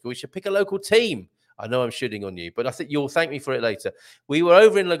Portugal. We should pick a local team. I know I'm shooting on you, but I think you'll thank me for it later. We were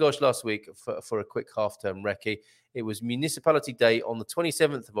over in Lagos last week for a quick half-term recce. It was Municipality Day on the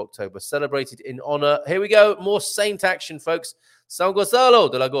 27th of October, celebrated in honor. Here we go. More saint action, folks. São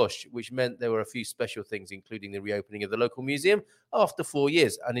Gonçalo de Lagos, which meant there were a few special things, including the reopening of the local museum after 4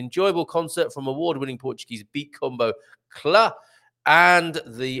 years, an enjoyable concert from award-winning Portuguese beat combo Clá, and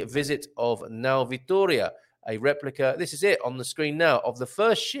the visit of Nau Vitória, a replica, this is it on the screen now, of the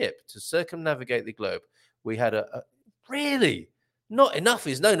first ship to circumnavigate the globe. We had really, not enough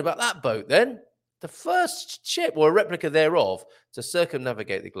is known about that boat then. The first ship, or a replica thereof, to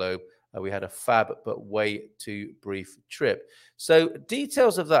circumnavigate the globe. We had a fab but way too brief trip. So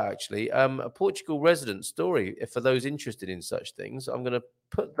details of that, actually, a Portugal resident story, for those interested in such things. I'm going to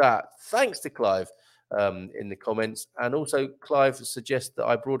put that, thanks to Clive, in the comments. And also Clive suggests that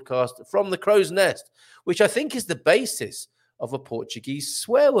I broadcast from the crow's nest, which I think is the basis of a Portuguese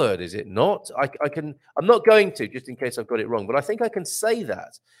swear word, is it not? I'm not going to, just in case I've got it wrong, but I think I can say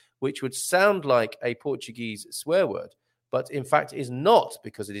that, which would sound like a Portuguese swear word, but in fact is not,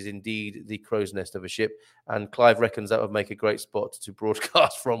 because it is indeed the crow's nest of a ship. And Clive reckons that would make a great spot to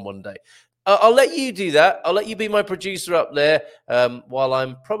broadcast from one day. I'll let you do that. I'll let you be my producer up there while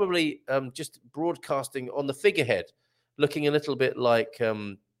I'm probably just broadcasting on the figurehead looking a little bit like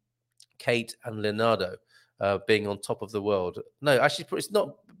Kate and Leonardo being on top of the world. No, actually, it's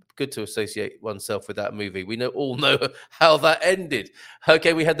not good to associate oneself with that movie. We all know how that ended.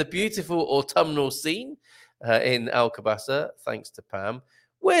 Okay, we had the beautiful autumnal scene in Alcobaça, thanks to Pam.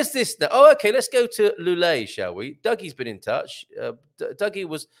 Where's this now? Oh, okay, let's go to Lulé, shall we? Dougie's been in touch. Dougie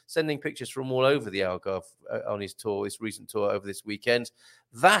was sending pictures from all over the Algarve on his tour, his recent tour over this weekend.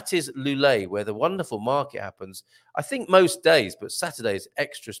 That is Lulé, where the wonderful market happens. I think most days, but Saturday is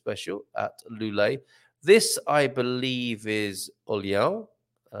extra special at Lulé. This, I believe, is Orléans,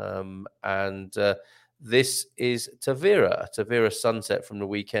 and this is Tavira sunset from the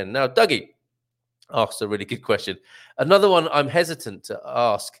weekend. Now, Dougie asks a really good question. Another one I'm hesitant to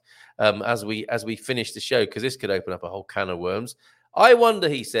ask as we finish the show, because this could open up a whole can of worms. I wonder,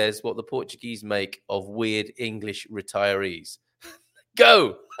 he says, what the Portuguese make of weird English retirees.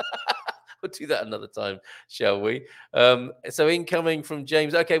 Go! We'll do that another time, shall we? So incoming from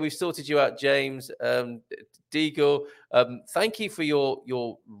James. Okay, we've sorted you out, James. Deagle, thank you for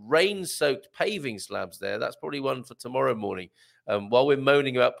your rain-soaked paving slabs there. That's probably one for tomorrow morning. While we're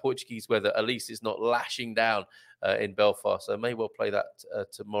moaning about Portuguese weather, at least it's not lashing down in Belfast. So may well play that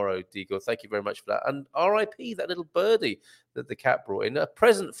tomorrow, Deagle. Thank you very much for that. And RIP, that little birdie that the cat brought in, a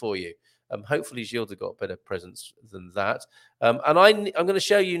present for you. Hopefully Gilda got better presents than that. And I'm going to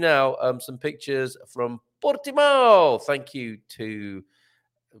show you now some pictures from Portimao. Thank you to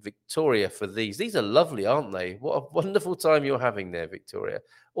Victoria for these. These are lovely, aren't they? What a wonderful time you're having there, Victoria.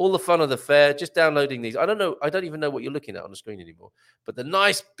 All the fun of the fair, just downloading these. I don't even know what you're looking at on the screen anymore. But the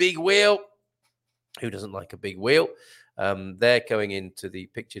nice big wheel. Who doesn't like a big wheel? They're going into the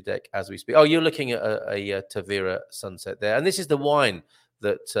picture deck as we speak. Oh, you're looking at a Tavira sunset there. And this is the wine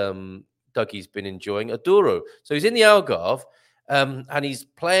that Dougie's been enjoying, a Douro. So he's in the Algarve, and he's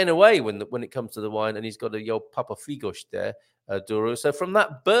playing away when it comes to the wine, and he's got a Papa Figos there, Douro. So from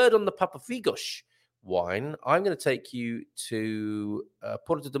that bird on the Papa Figos wine, I'm going to take you to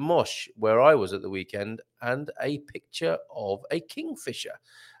Porto de Mos, where I was at the weekend, and a picture of a kingfisher,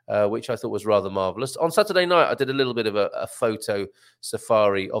 which I thought was rather marvellous. On Saturday night, I did a little bit of a photo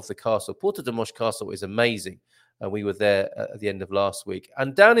safari of the castle. Porto de Mos Castle is amazing. We were there at the end of last week.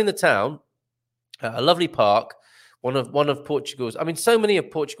 And down in the town, a lovely park, one of Portugal's, I mean, so many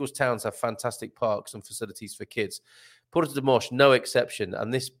of Portugal's towns have fantastic parks and facilities for kids. Porto de Mos, no exception.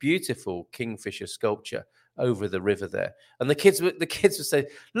 And this beautiful kingfisher sculpture over the river there. And the kids would say,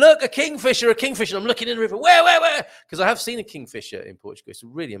 look, a kingfisher. I'm looking in the river. Where? Because I have seen a kingfisher in Portugal. It's a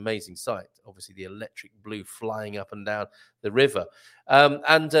really amazing sight. Obviously, the electric blue flying up and down the river.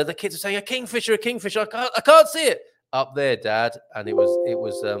 And the kids are saying, a kingfisher. I can't see it. Up there, Dad. And it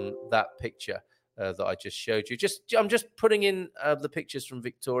was that picture that I just showed you. I'm just putting in the pictures from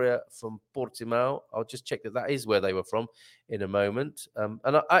Victoria, from Portimao. I'll just check that is where they were from in a moment.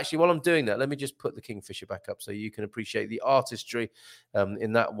 Actually, while I'm doing that, let me just put the kingfisher back up so you can appreciate the artistry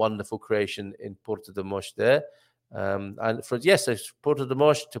in that wonderful creation in Porto de Mos there. So Porto de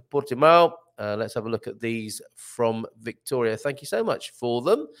Mos to Portimao. Let's have a look at these from Victoria. Thank you so much for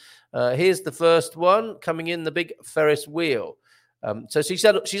them. Here's the first one coming in, the big Ferris wheel. So she's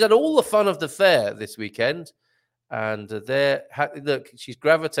had all the fun of the fair this weekend, and look, she's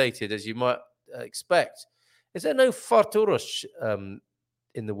gravitated, as you might expect. Is there no farturos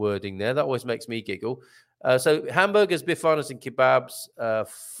in the wording there? That always makes me giggle. So hamburgers, bifanas, and kebabs.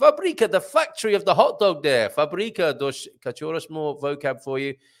 Fabrica, the factory of the hot dog there. Fabrica dos cachorros, more vocab for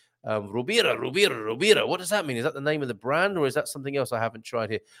you. Rubira. What does that mean? Is that the name of the brand, or is that something else I haven't tried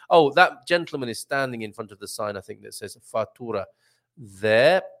here? Oh, that gentleman is standing in front of the sign, I think, that says Fartura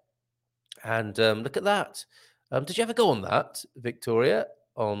there. And look at that. Did you ever go on that, Victoria?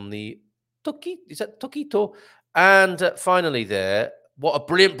 On the Toki? Is that Tokito? And finally there, what a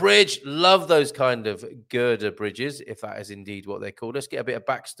brilliant bridge. Love those kind of girder bridges, if that is indeed what they're called. Let's get a bit of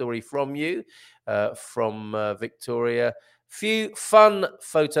backstory from you, from Victoria. Few fun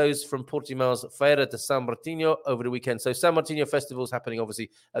photos from Portimao's Feira de San Martinho over the weekend. So San Martinho Festival is happening, obviously,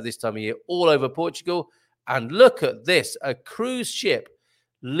 at this time of year all over Portugal. And look at this, a cruise ship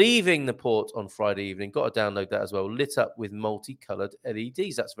leaving the port on Friday evening. Got to download that as well. Lit up with multicoloured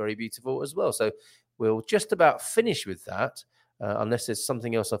LEDs. That's very beautiful as well. So we'll just about finish with that, unless there's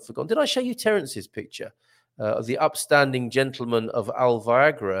something else I've forgotten. Did I show you Terence's picture? Of the upstanding gentleman of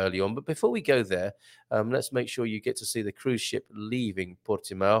Alvagra early on. But before we go there, let's make sure you get to see the cruise ship leaving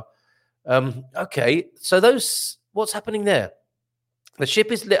Portimao. Okay, so what's happening there? The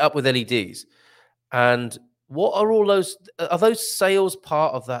ship is lit up with LEDs. And what are all those? Are those sails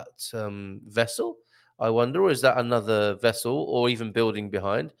part of that vessel, I wonder? Or is that another vessel or even building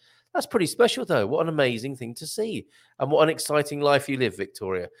behind? That's pretty special, though. What an amazing thing to see. And what an exciting life you live,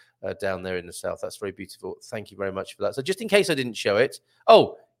 Victoria, down there in the south. That's very beautiful. Thank you very much for that. So just in case I didn't show it.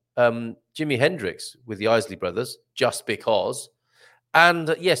 Oh, Jimi Hendrix with the Isley Brothers, Just Because.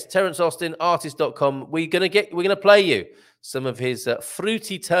 And yes, Terence Austin, artist.com. We're gonna play you some of his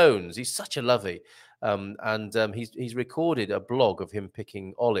fruity tones. He's such a lovey. He's recorded a blog of him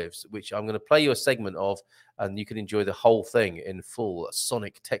picking olives, which I'm going to play you a segment of, and you can enjoy the whole thing in full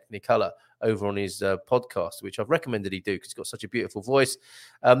sonic technicolor over on his podcast, which I've recommended he do because he's got such a beautiful voice.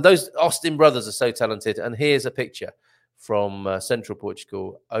 Those Austin brothers are so talented, and here's a picture from central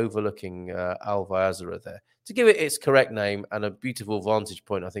Portugal overlooking Alvázora there, to give it its correct name and a beautiful vantage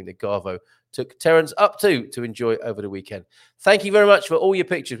point, I think, that Garvo took Terence up to enjoy over the weekend. Thank you very much for all your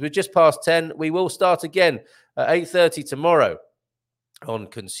pictures. We're just past 10. We will start again at 8:30 tomorrow on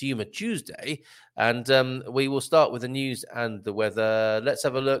Consumer Tuesday, and we will start with the news and the weather. Let's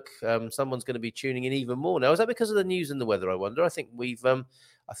have a look. Someone's going to be tuning in even more now. Is that because of the news and the weather, I wonder? I think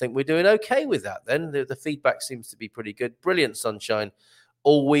we're doing okay with that then. The feedback seems to be pretty good. Brilliant sunshine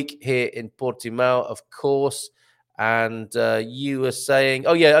all week here in Portimao, of course. And you were saying,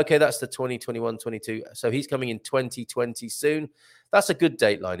 oh, yeah, okay, that's the 2021-22. So he's coming in 2020 soon. That's a good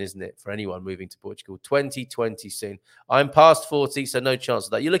date line, isn't it, for anyone moving to Portugal? 2020 soon. I'm past 40, so no chance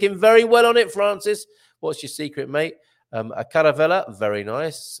of that. You're looking very well on it, Francis. What's your secret, mate? A caravella, very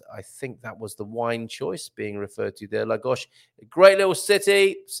nice. I think that was the wine choice being referred to there. Lagos, a great little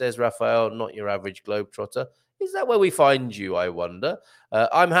city, says Raphael, not your average globetrotter. Is that where we find you, I wonder?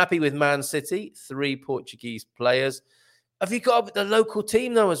 I'm happy with Man City, 3 Portuguese players. Have you got the local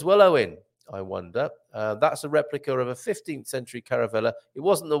team, though, as well, Owen? I wonder. That's a replica of a 15th century caravella. It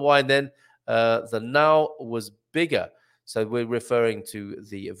wasn't the wine then. The now was bigger. So we're referring to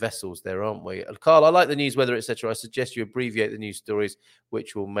the vessels there, aren't we? Carl, I like the news, weather, etc. I suggest you abbreviate the news stories,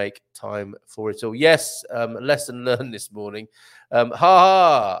 which will make time for it all. Yes, lesson learned this morning.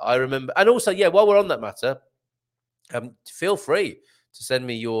 I remember. And also, yeah, while we're on that matter, feel free to send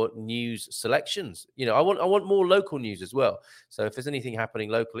me your news selections. You know, I want more local news as well. So if there's anything happening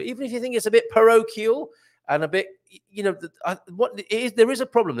locally, even if you think it's a bit parochial and a bit, you know, there is a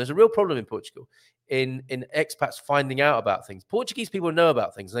problem. There's a real problem in Portugal in expats finding out about things. Portuguese people know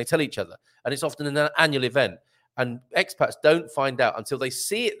about things and they tell each other, and it's often an annual event. And expats don't find out until they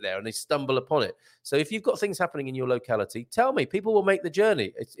see it there and they stumble upon it. So if you've got things happening in your locality, tell me. People will make the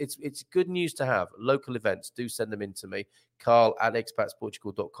journey. It's good news to have. Local events, do send them in to me.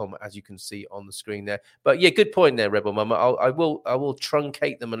 Carl@expatsportugal.com, as you can see on the screen there. But yeah, good point there, Rebel Mama. I will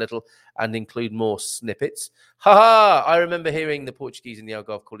truncate them a little and include more snippets. I remember hearing the Portuguese in the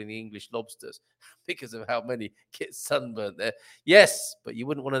Algarve calling the English lobsters because of how many get sunburnt there. Yes, but you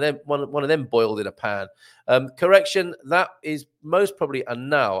wouldn't want one of them boiled in a pan. Correction, that is most probably a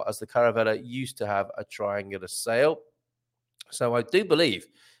now, as the caravella used to have a triangular sail. So I do believe,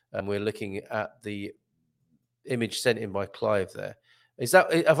 and we're looking at the image sent in by Clive there.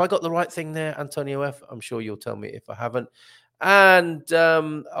 Have I got the right thing there, Antonio F? I'm sure you'll tell me if I haven't. And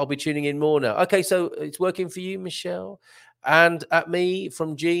I'll be tuning in more now. Okay, so it's working for you, Michelle. And at me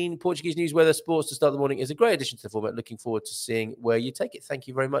from Jean, Portuguese news, weather, sports to start the morning is a great addition to the format. Looking forward to seeing where you take it. Thank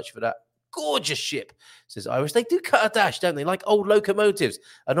you very much for that. Gorgeous ship, says Iris. They do cut a dash, don't they? Like old locomotives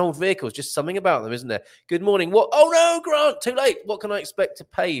and old vehicles. Just something about them, isn't there? Good morning. What? Oh, no, Grant, too late. What can I expect to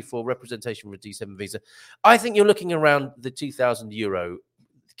pay for representation for a D7 visa? I think you're looking around the €2,000,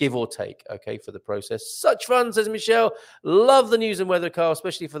 give or take, okay, for the process. Such fun, says Michelle. Love the news and weather, Carl,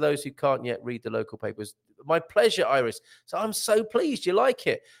 especially for those who can't yet read the local papers. My pleasure, Iris. So I'm so pleased you like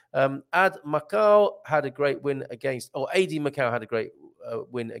it. Ad Macau had a great win against, AD Macau had a great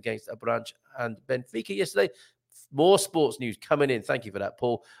win against Abrantes and Benfica yesterday. More sports news coming in. Thank you for that,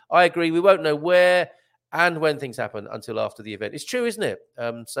 Paul. I agree. We won't know where and when things happen until after the event. It's true, isn't it?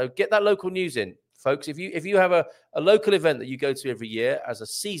 So get that local news in, folks. If you have a local event that you go to every year as a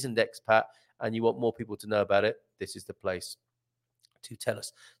seasoned expat and you want more people to know about it, this is the place to tell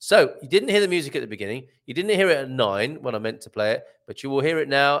us. So you didn't hear the music at the beginning. You didn't hear it at 9 when I meant to play it, but you will hear it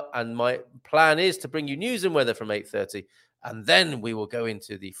now. And my plan is to bring you news and weather from 8:30. And then we will go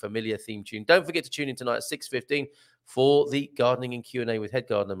into the familiar theme tune. Don't forget to tune in tonight at 6:15 for the gardening and Q&A with head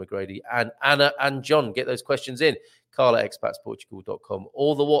gardener McGrady and Anna and John. Get those questions in. Carl@expatsportugal.com,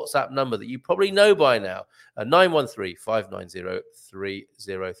 or the WhatsApp number that you probably know by now,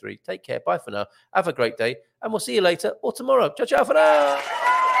 913-590-303. Take care. Bye for now. Have a great day, and we'll see you later or tomorrow. Ciao, ciao for now.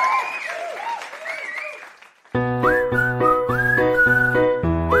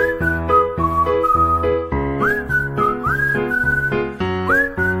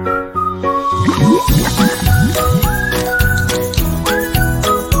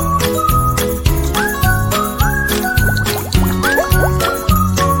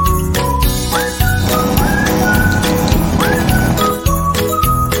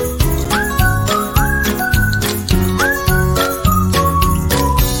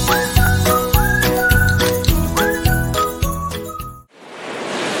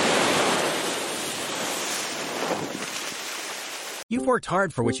 You've worked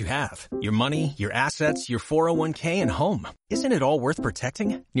hard for what you have. Your money, your assets, your 401k, and home. Isn't it all worth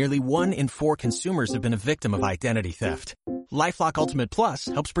protecting? Nearly 1 in 4 consumers have been a victim of identity theft. LifeLock Ultimate Plus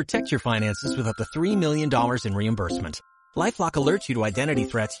helps protect your finances with up to $3 million in reimbursement. LifeLock alerts you to identity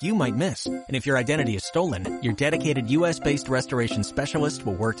threats you might miss. And if your identity is stolen, your dedicated U.S.-based restoration specialist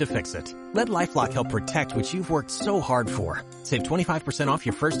will work to fix it. Let LifeLock help protect what you've worked so hard for. Save 25% off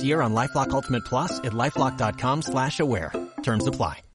your first year on LifeLock Ultimate Plus at LifeLock.com/aware. Terms apply.